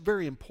that's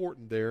very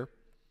important there.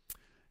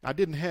 I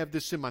didn't have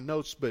this in my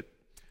notes, but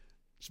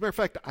as a matter of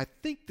fact, I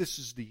think this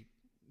is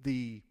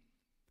the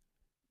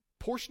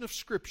portion of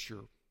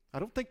Scripture. I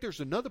don't think there's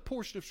another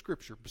portion of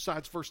Scripture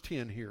besides verse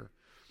 10 here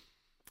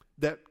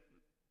that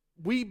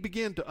we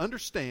begin to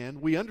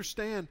understand. We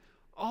understand,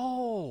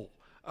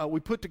 we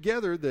put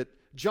together that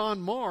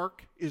John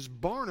Mark is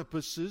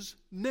Barnabas'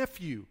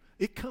 nephew.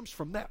 It comes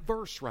from that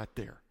verse right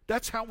there.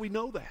 That's how we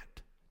know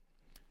that.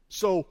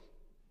 So,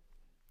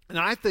 and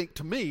I think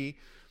to me,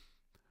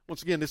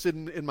 once again, this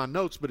isn't in my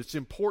notes, but it's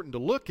important to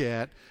look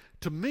at.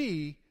 To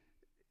me,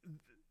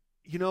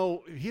 you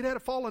know, he'd had a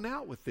falling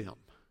out with them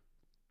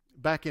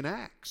back in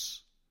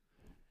Acts,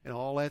 and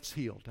all that's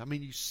healed. I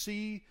mean, you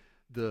see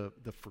the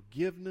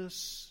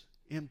forgiveness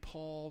in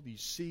Paul. You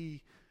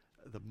see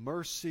the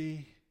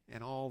mercy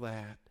and all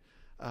that.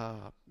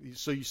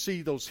 So you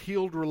see those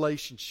healed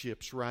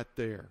relationships right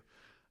there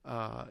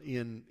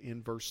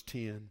in verse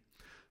 10.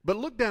 But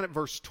look down at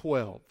verse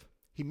 12.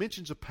 He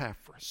mentions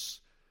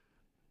Epaphras.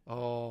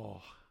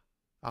 Oh,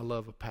 I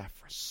love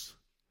Epaphras.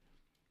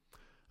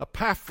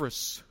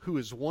 Epaphras, who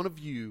is one of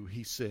you,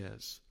 he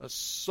says, a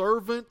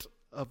servant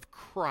of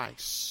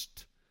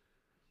Christ.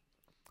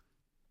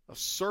 A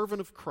servant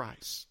of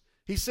Christ.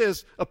 He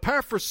says,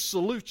 Epaphras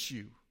salutes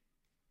you.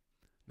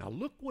 Now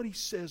look what he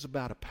says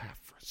about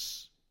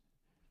Epaphras.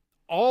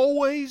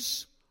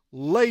 Always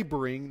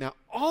laboring. Now,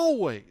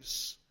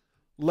 always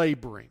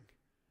laboring.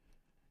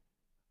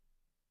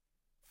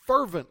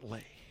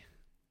 Fervently.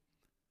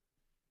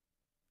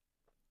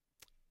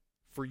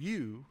 For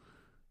you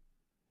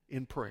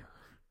in prayer.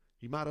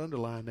 You might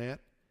underline that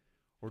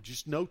or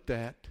just note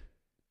that.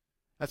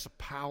 That's a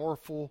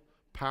powerful,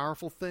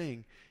 powerful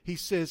thing. He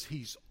says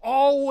he's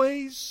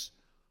always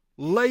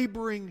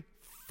laboring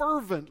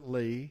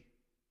fervently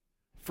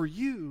for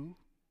you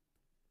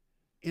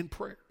in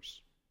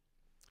prayers.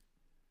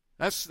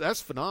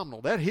 That's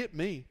phenomenal. That hit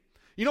me.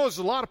 You know, there's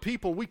a lot of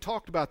people, we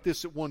talked about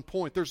this at one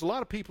point, there's a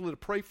lot of people that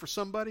pray for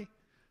somebody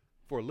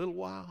for a little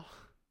while.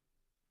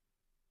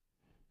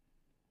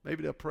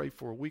 Maybe they'll pray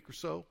for a week or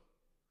so.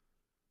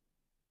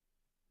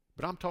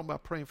 But I'm talking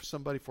about praying for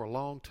somebody for a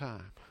long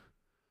time.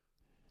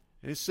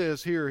 And it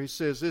says here, he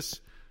says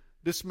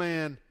this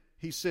man,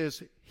 he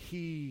says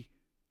he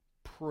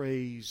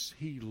prays,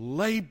 he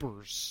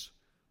labors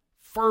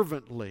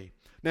fervently.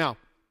 Now,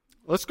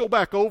 let's go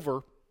back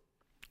over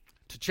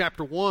to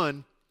chapter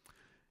 1,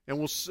 and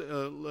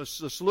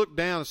let's look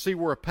down and see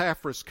where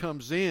Epaphras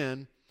comes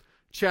in.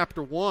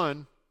 Chapter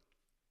 1,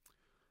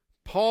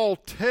 Paul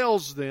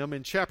tells them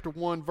in chapter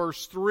 1,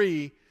 verse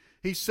 3,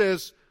 he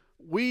says,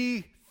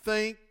 we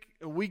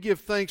give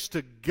thanks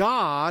to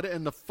God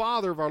and the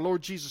Father of our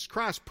Lord Jesus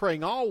Christ,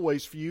 praying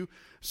always for you,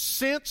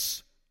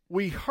 since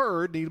we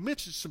heard, and he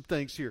mentions some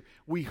things here,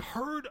 we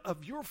heard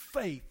of your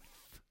faith,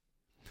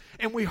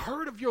 and we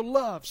heard of your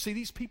love. See,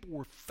 these people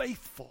were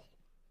faithful,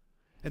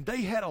 and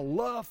they had a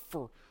love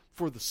for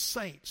the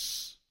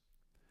saints.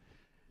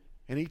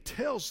 And he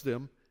tells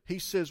them, he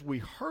says, we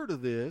heard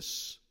of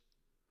this,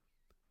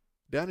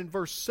 down in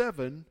verse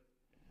 7,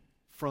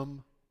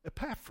 from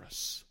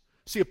Epaphras.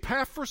 See,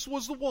 Epaphras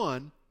was the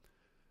one,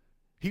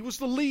 he was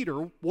the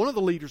leader, one of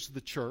the leaders of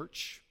the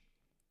church,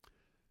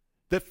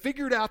 that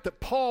figured out that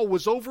Paul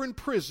was over in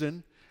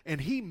prison, and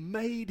he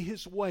made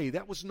his way.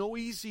 That was no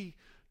easy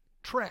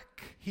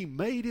trek. He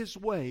made his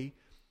way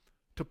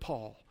to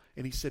Paul,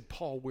 and he said,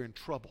 Paul, we're in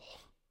trouble.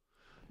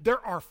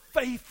 There are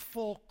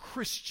faithful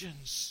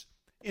Christians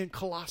in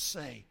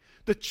Colossae.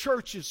 The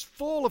church is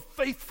full of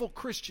faithful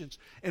Christians,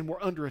 and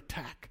we're under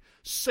attack.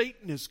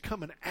 Satan is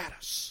coming at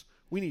us.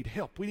 We need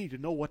help. We need to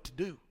know what to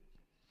do.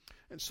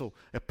 And so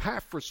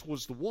Epaphras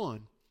was the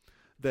one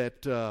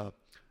that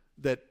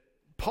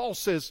Paul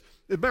says,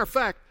 as a matter of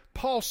fact,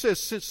 Paul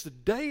says, since the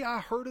day I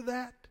heard of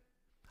that,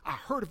 I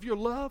heard of your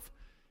love,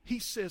 he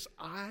says,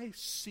 I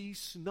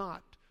cease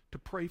not to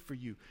pray for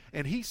you.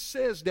 And he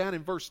says down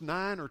in verse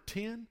 9 or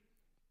 10,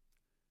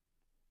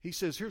 he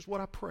says, here's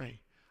what I pray.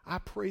 I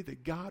pray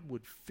that God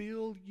would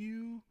fill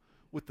you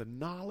with the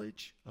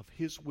knowledge of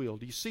His will.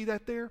 Do you see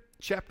that there?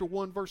 Chapter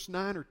 1, verse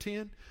 9 or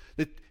 10.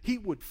 That He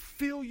would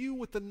fill you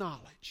with the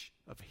knowledge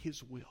of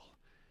His will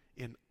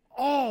in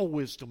all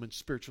wisdom and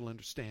spiritual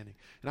understanding.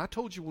 And I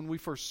told you when we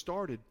first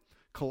started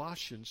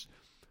Colossians,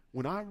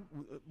 when I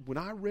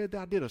read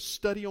that, I did a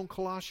study on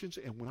Colossians,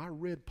 and when I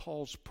read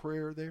Paul's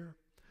prayer there,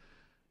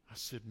 I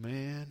said,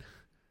 man,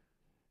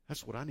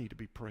 that's what I need to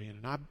be praying.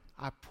 And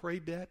I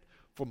prayed that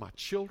for my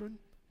children,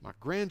 my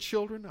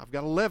grandchildren. I've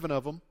got 11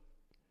 of them.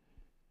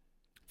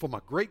 For my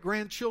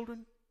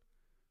great-grandchildren,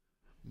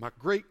 my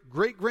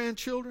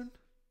great-great-grandchildren.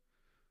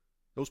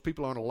 Those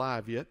people aren't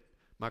alive yet.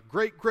 My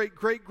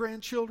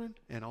great-great-great-grandchildren,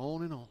 and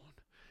on and on.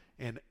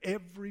 And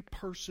every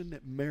person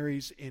that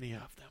marries any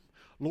of them.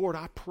 Lord,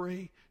 I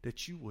pray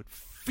that you would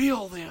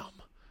fill them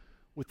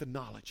with the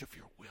knowledge of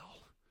your will.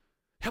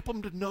 Help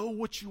them to know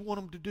what you want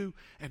them to do.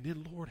 And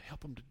then, Lord, help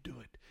them to do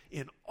it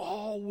in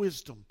all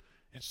wisdom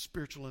and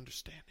spiritual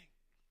understanding.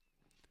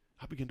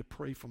 I begin to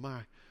pray for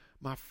my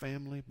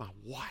family, my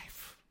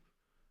wife,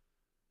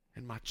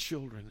 and my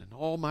children, and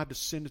all my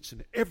descendants,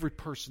 and every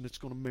person that's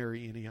going to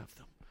marry any of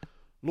them.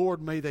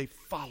 Lord, may they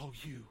follow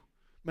you.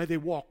 May they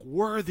walk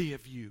worthy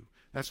of you.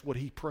 That's what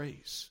he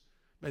prays.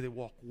 May they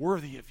walk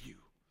worthy of you.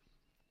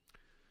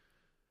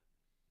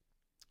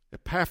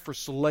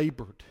 Epaphras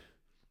labored.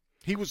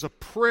 He was a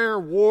prayer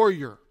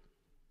warrior.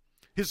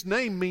 His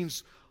name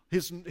means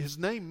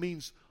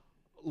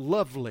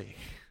lovely.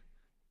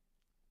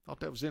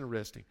 Thought that was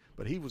interesting.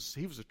 But he was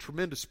a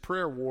tremendous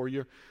prayer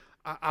warrior.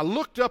 I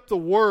looked up the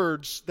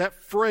words, that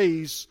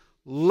phrase,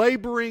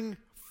 laboring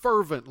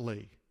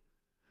fervently.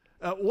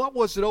 What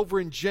was it over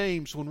in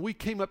James? When we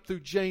came up through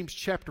James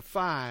chapter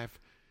 5,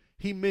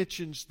 he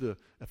mentions the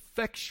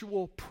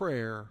effectual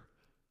prayer,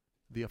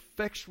 the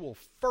effectual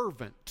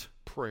fervent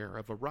prayer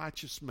of a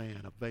righteous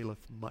man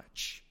availeth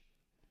much.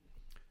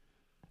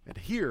 And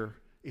here,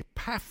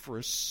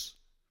 Epaphras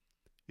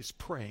is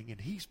praying,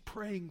 and he's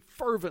praying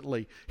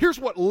fervently. Here's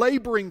what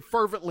laboring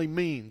fervently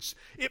means.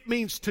 It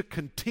means to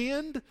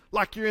contend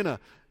like you're in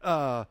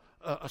a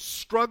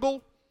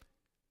struggle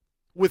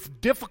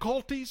with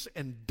difficulties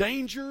and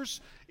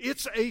dangers.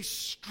 It's a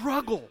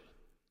struggle.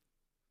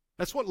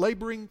 That's what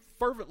laboring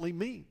fervently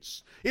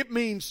means. It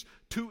means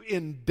to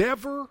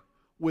endeavor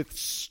with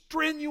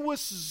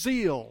strenuous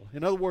zeal.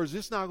 In other words,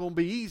 it's not going to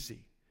be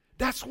easy.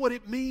 That's what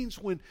it means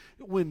when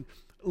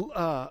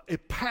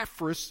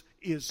Epaphras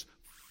is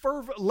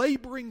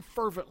laboring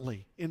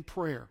fervently in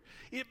prayer.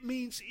 It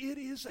means it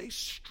is a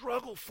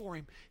struggle for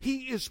him.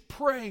 He is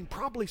praying,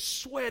 probably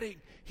sweating.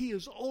 He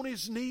is on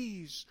his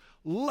knees,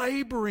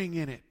 laboring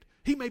in it.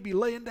 He may be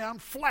laying down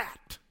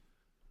flat,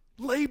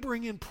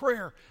 laboring in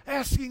prayer,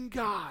 asking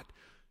God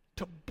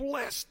to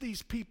bless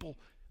these people.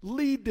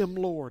 Lead them,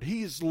 Lord.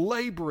 He is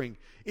laboring.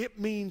 It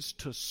means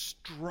to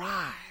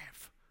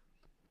strive.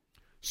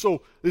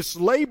 So this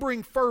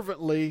laboring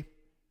fervently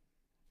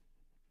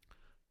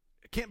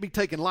can't be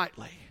taken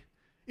lightly.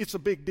 It's a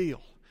big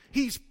deal.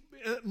 He's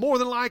more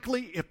than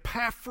likely,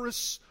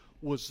 Epaphras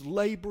was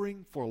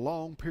laboring for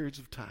long periods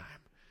of time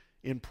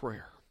in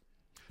prayer.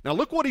 Now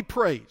look what he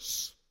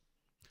prays.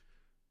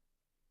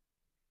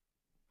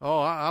 Oh,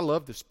 I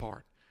love this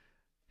part.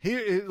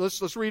 Here,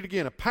 let's read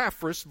again.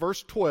 Epaphras,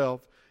 verse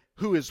 12,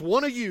 who is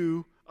one of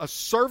you, a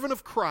servant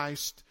of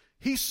Christ,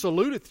 he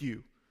saluteth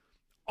you,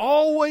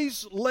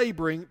 always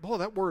laboring. Boy,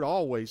 that word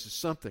always is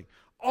something.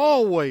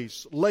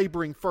 Always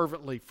laboring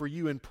fervently for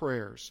you in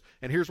prayers.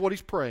 And here's what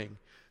he's praying.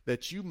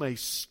 That you may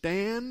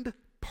stand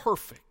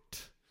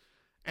perfect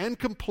and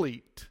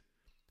complete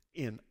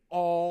in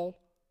all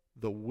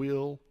the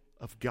will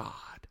of God.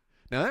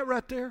 Now that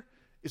right there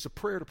is a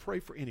prayer to pray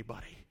for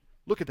anybody.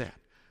 Look at that.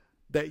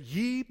 That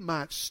ye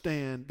might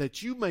stand,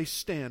 that you may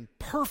stand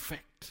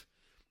perfect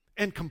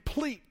and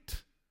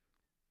complete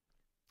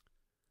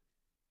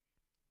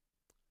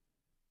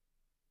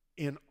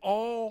in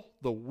all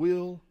the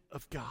will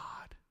of God.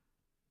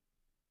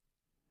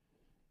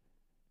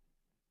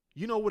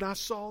 You know when I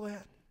saw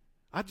that?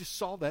 I just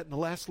saw that in the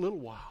last little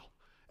while.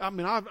 I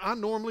mean, I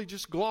normally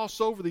just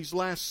gloss over these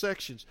last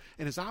sections.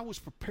 And as I was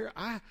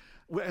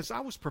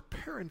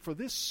preparing for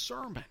this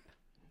sermon,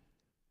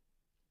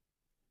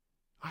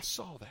 I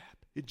saw that.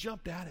 It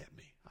jumped out at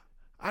me.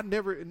 It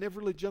never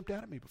really jumped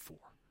out at me before.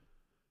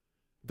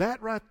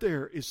 That right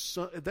there is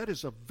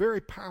a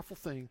very powerful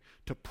thing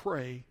to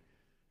pray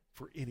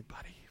for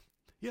anybody.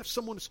 You have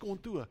someone that's going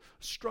through a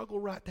struggle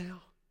right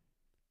now.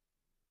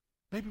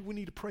 Maybe we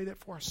need to pray that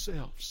for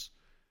ourselves.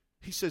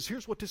 He says,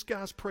 here's what this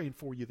guy's praying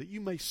for you, that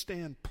you may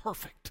stand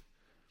perfect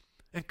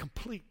and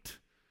complete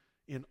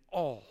in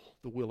all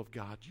the will of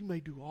God. You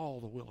may do all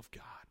the will of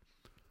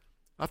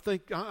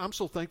God. I'm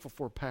so thankful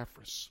for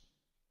Epaphras.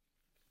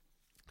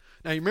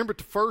 Now, you remember at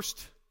the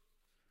first,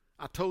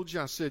 I told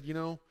you, I said,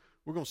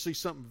 we're going to see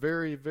something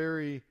very,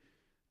 very,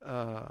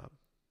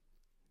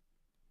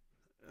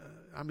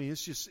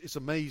 it's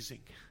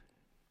amazing.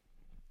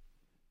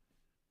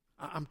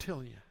 I'm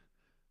telling you,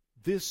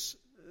 this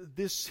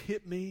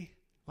hit me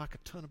like a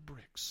ton of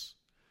bricks.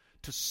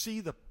 To see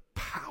the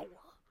power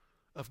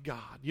of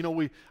God.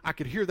 I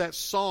could hear that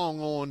song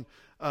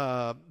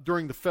on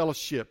during the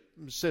fellowship.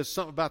 It says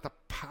something about the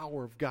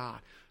power of God.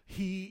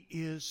 He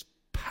is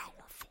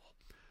powerful.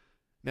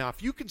 Now,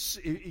 if you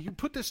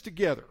put this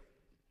together,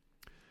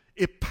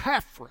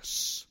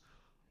 Epaphras,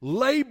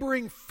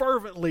 laboring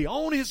fervently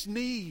on his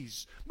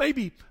knees,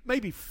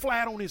 maybe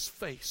flat on his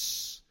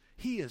face,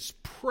 he is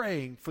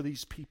praying for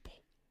these people.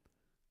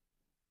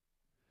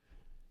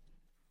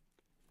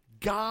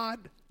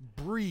 God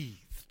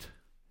breathed.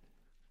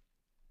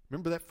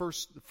 Remember that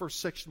the first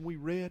section we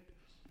read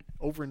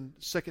over in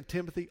 2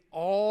 Timothy?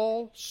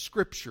 All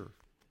Scripture.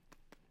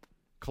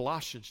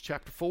 Colossians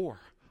chapter 4.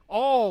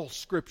 All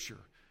Scripture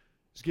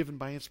is given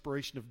by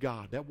inspiration of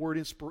God. That word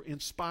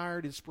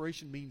inspired,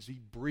 inspiration means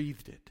He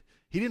breathed it.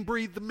 He didn't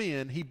breathe the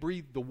men, He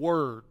breathed the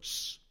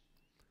words.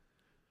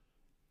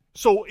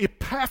 So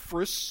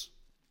Epaphras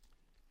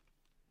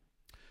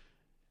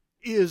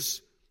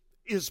is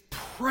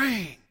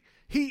praying.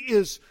 He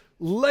is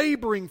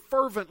laboring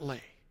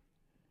fervently.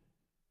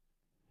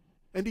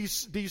 And do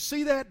you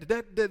see that?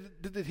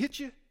 Did it hit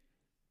you?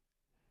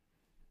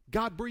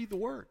 God breathed the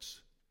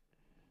words.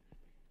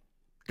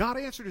 God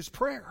answered his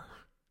prayer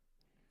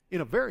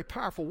in a very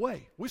powerful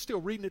way. We're still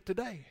reading it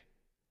today.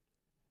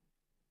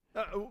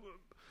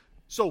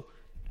 So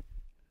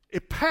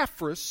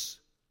Epaphras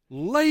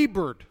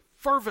labored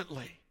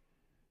fervently.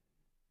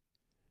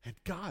 And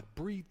God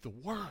breathed the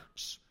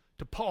words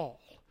to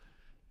Paul.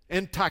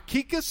 And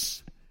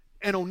Tychicus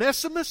and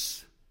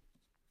Onesimus,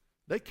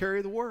 they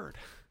carry the word.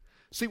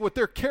 See, what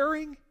they're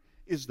carrying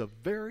is the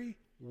very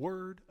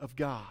word of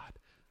God.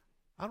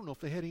 I don't know if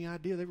they had any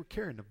idea they were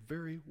carrying the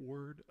very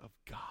word of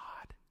God.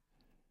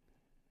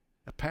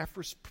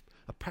 Epaphras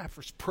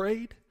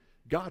prayed.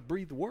 God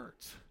breathed the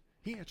words.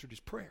 He answered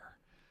his prayer.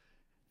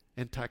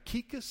 And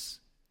Tychicus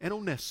and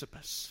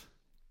Onesimus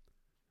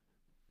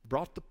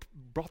brought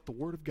the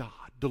word of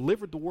God,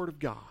 delivered the word of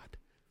God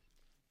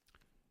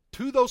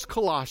to those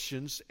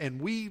Colossians,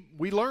 and we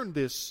learned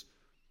this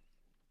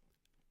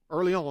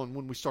early on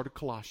when we started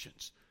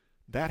Colossians.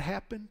 That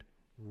happened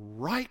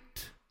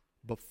right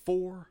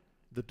before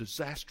the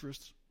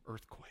disastrous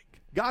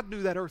earthquake. God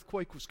knew that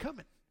earthquake was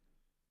coming.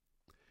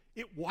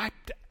 It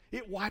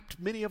wiped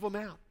many of them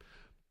out.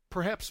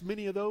 Perhaps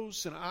many of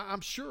those, and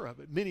I'm sure of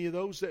it, many of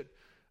those that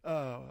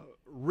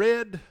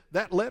read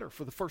that letter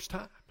for the first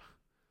time,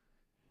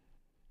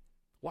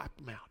 wiped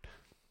them out.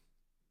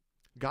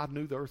 God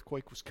knew the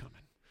earthquake was coming.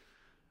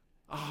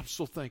 Oh, I'm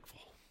so thankful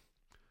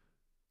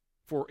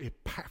for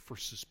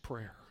Epaphras'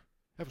 prayer.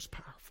 That was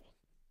powerful.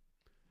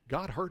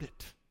 God heard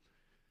it.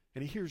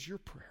 And He hears your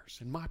prayers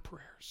and my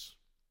prayers.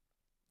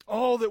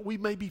 Oh, that we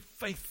may be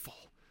faithful.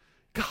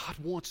 God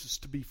wants us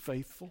to be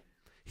faithful.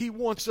 He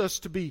wants us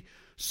to be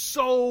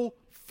so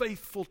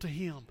faithful to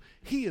Him.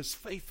 He is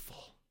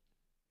faithful.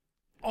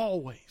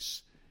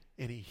 Always.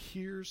 And He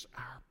hears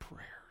our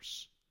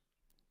prayers.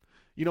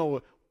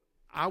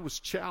 I was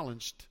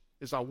challenged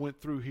as I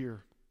went through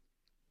here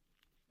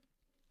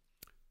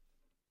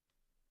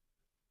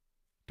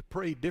to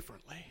pray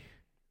differently.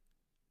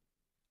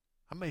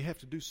 I may have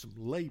to do some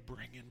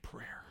laboring in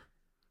prayer.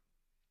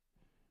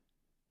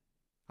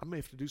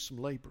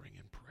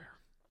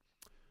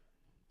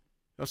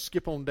 Let's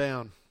skip on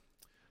down.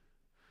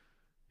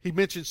 He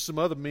mentions some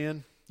other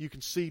men. You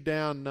can see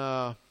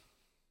down,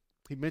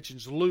 he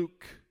mentions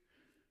Luke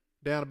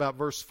down about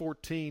verse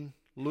 14.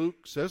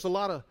 Luke, so there's a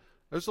lot of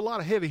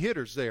heavy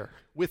hitters there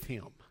with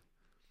him.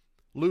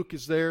 Luke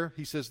is there.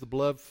 He says the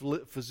beloved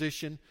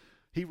physician.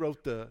 He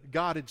wrote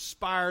God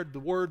inspired the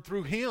word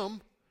through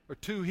him, or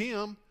to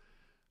him,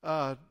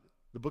 the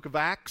book of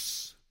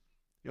Acts.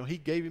 He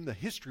gave him the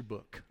history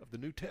book of the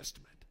New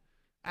Testament,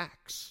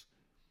 Acts.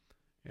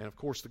 And of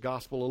course the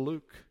Gospel of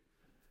Luke.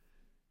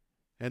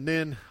 And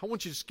then I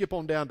want you to skip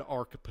on down to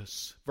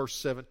Archippus, verse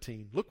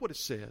 17. Look what it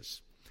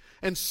says.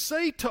 And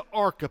say to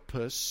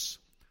Archippus,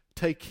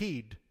 take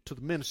heed to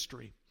the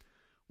ministry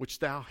which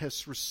thou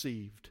hast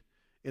received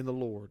in the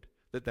Lord,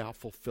 that thou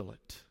fulfill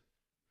it.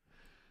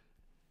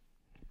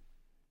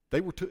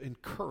 They were to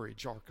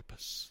encourage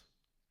Archippus.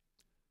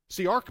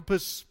 See,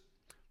 Archippus,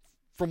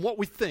 from what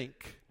we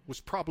think,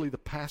 was probably the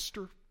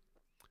pastor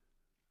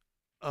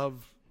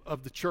of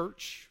the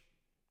church,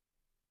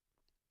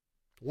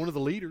 one of the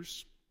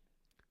leaders.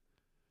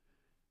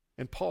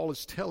 And Paul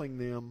is telling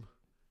them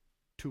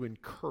to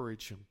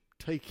encourage him.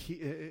 Take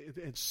heed,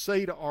 and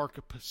say to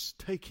Archippus,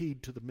 take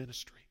heed to the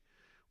ministry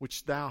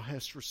which thou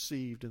hast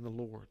received in the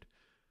Lord,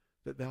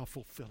 that thou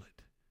fulfill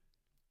it.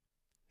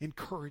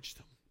 Encourage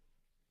them.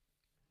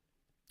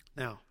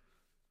 Now,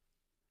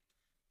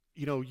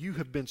 you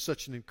have been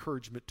such an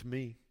encouragement to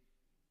me.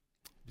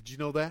 Did you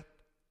know that?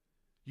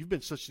 You've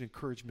been such an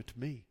encouragement to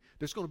me.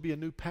 There's going to be a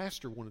new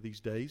pastor one of these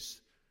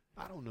days.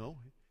 I don't know.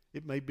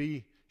 It may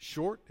be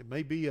short. It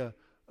may be a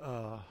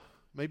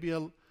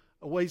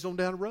ways on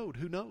down the road.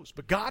 Who knows?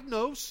 But God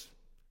knows.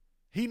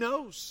 He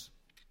knows.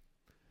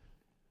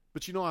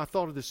 But I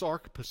thought of this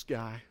Archippus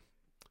guy.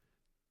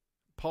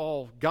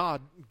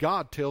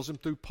 God tells him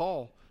through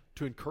Paul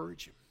to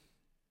encourage him.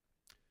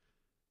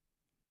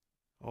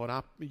 Oh,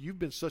 and you've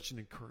been such an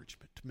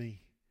encouragement to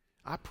me.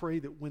 I pray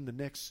that when the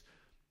next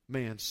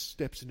man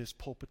steps in his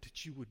pulpit,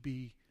 that you would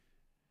be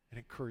an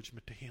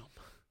encouragement to him.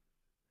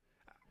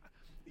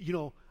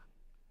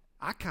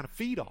 I kind of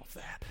feed off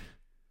that.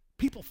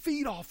 People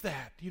feed off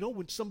that.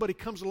 When somebody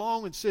comes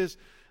along and says,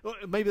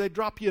 maybe they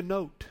drop you a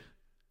note,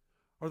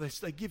 or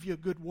they give you a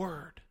good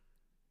word.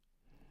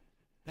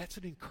 That's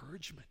an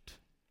encouragement.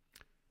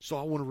 So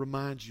I want to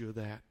remind you of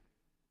that.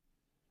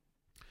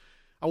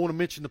 I want to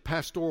mention the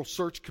Pastoral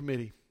Search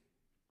Committee.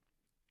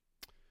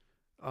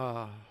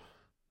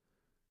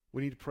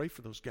 We need to pray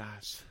for those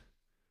guys.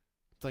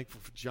 I'm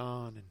thankful for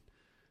John and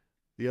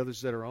the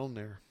others that are on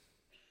there.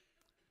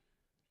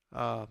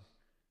 God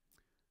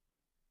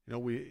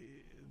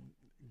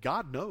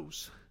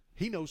knows.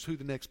 He knows who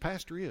the next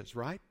pastor is,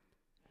 right?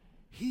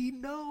 He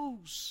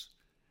knows.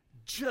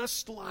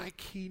 Just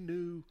like he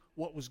knew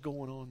what was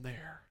going on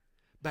there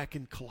back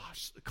in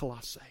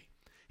Colossae.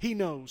 He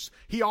knows.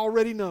 He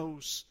already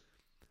knows.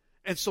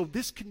 And so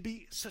this can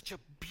be such a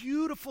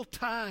beautiful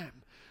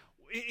time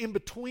in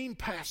between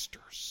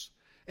pastors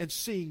and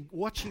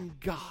watching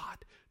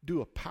God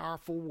do a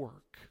powerful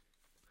work.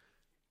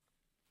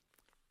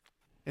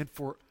 And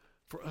for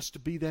us to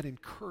be that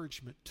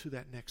encouragement to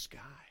that next guy,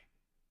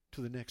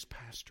 to the next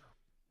pastor.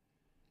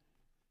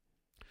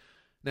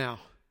 Now,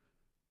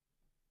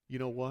 you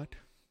know what?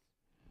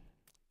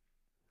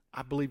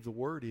 I believe the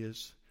word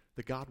is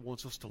that God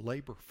wants us to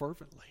labor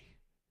fervently.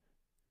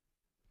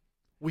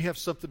 We have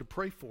something to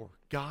pray for.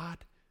 God,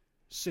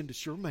 send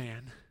us your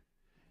man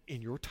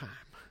in your time.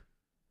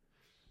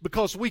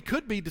 Because we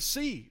could be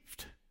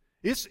deceived.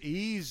 It's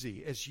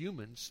easy as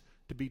humans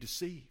to be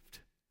deceived.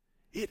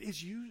 It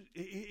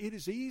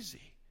is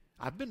easy.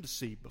 I've been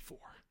deceived before.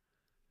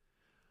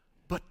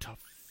 But to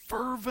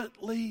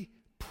fervently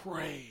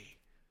pray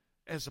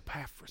as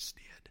Epaphras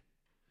did.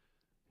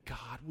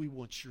 God, we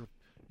want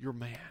your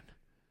man.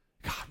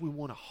 God, we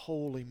want a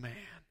holy man.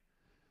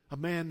 A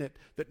man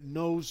that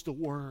knows the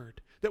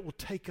Word, that will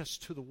take us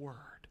to the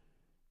Word.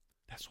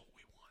 That's what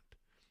we want.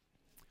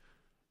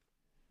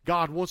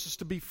 God wants us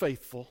to be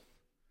faithful.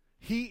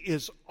 He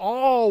is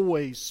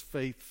always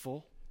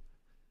faithful.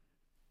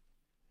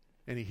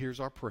 And He hears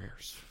our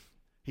prayers.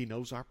 He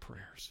knows our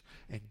prayers.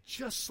 And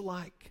just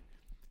like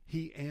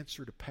He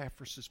answered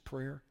Epaphras'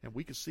 prayer, and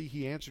we can see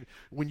He answered.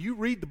 When you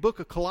read the book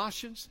of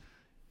Colossians,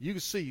 you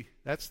can see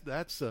that's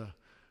a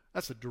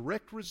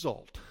direct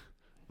result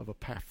of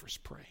Epaphras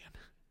praying.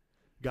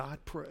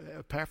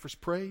 Epaphras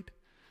prayed.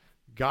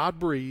 God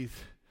breathed.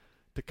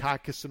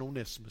 Tychicus and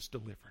Onesimus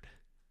delivered.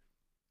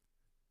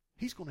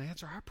 He's going to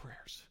answer our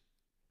prayers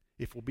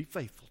if we'll be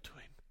faithful to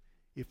Him.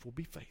 If we'll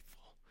be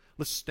faithful.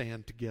 Let's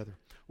stand together.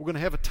 We're going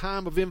to have a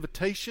time of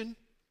invitation.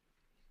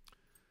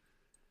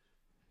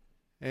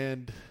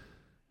 And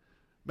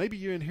maybe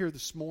you're in here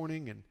this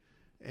morning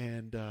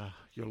and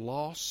you're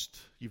lost.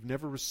 You've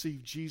never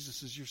received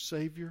Jesus as your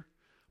Savior.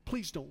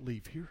 Please don't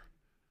leave here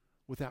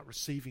without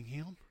receiving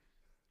Him.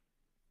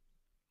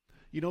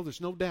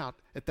 There's no doubt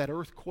at that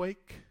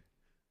earthquake,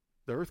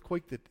 the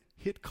earthquake that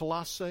hit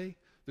Colossae,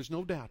 there's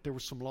no doubt there were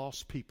some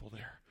lost people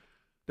there.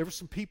 There were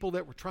some people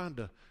that were trying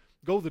to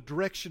go the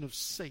direction of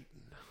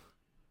Satan.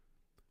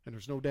 And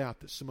there's no doubt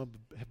that some of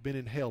them have been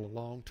in hell a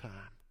long time.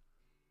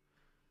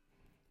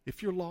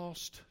 If you're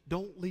lost,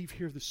 don't leave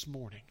here this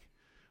morning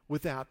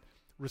without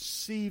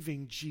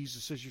receiving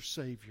Jesus as your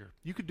Savior.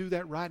 You could do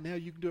that right now.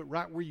 You can do it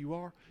right where you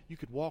are. You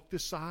could walk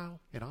this aisle,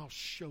 and I'll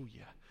show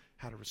you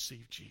how to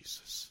receive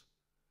Jesus.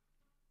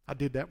 I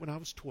did that when I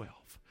was 12.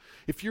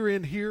 If you're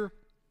in here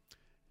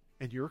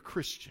and you're a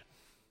Christian,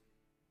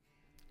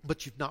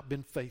 but you've not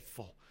been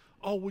faithful,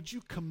 would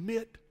you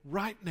commit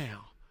right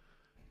now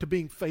to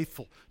being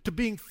faithful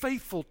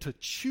to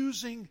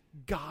choosing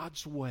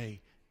God's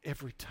way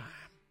every time?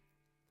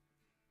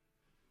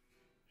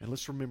 And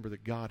let's remember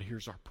that God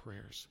hears our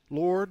prayers.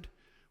 Lord,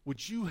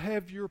 would you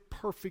have your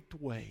perfect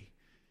way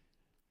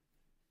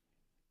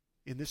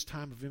in this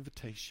time of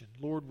invitation?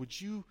 Lord,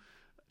 would you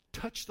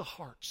touch the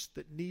hearts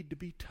that need to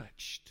be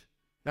touched?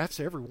 That's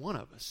every one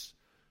of us.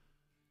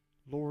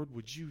 Lord,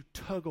 would you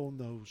tug on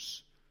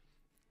those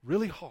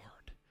really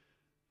hard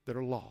that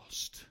are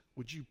lost?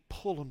 Would you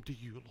pull them to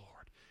you,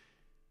 Lord?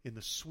 In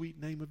the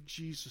sweet name of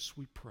Jesus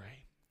we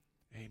pray.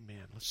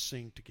 Amen. Let's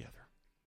sing together.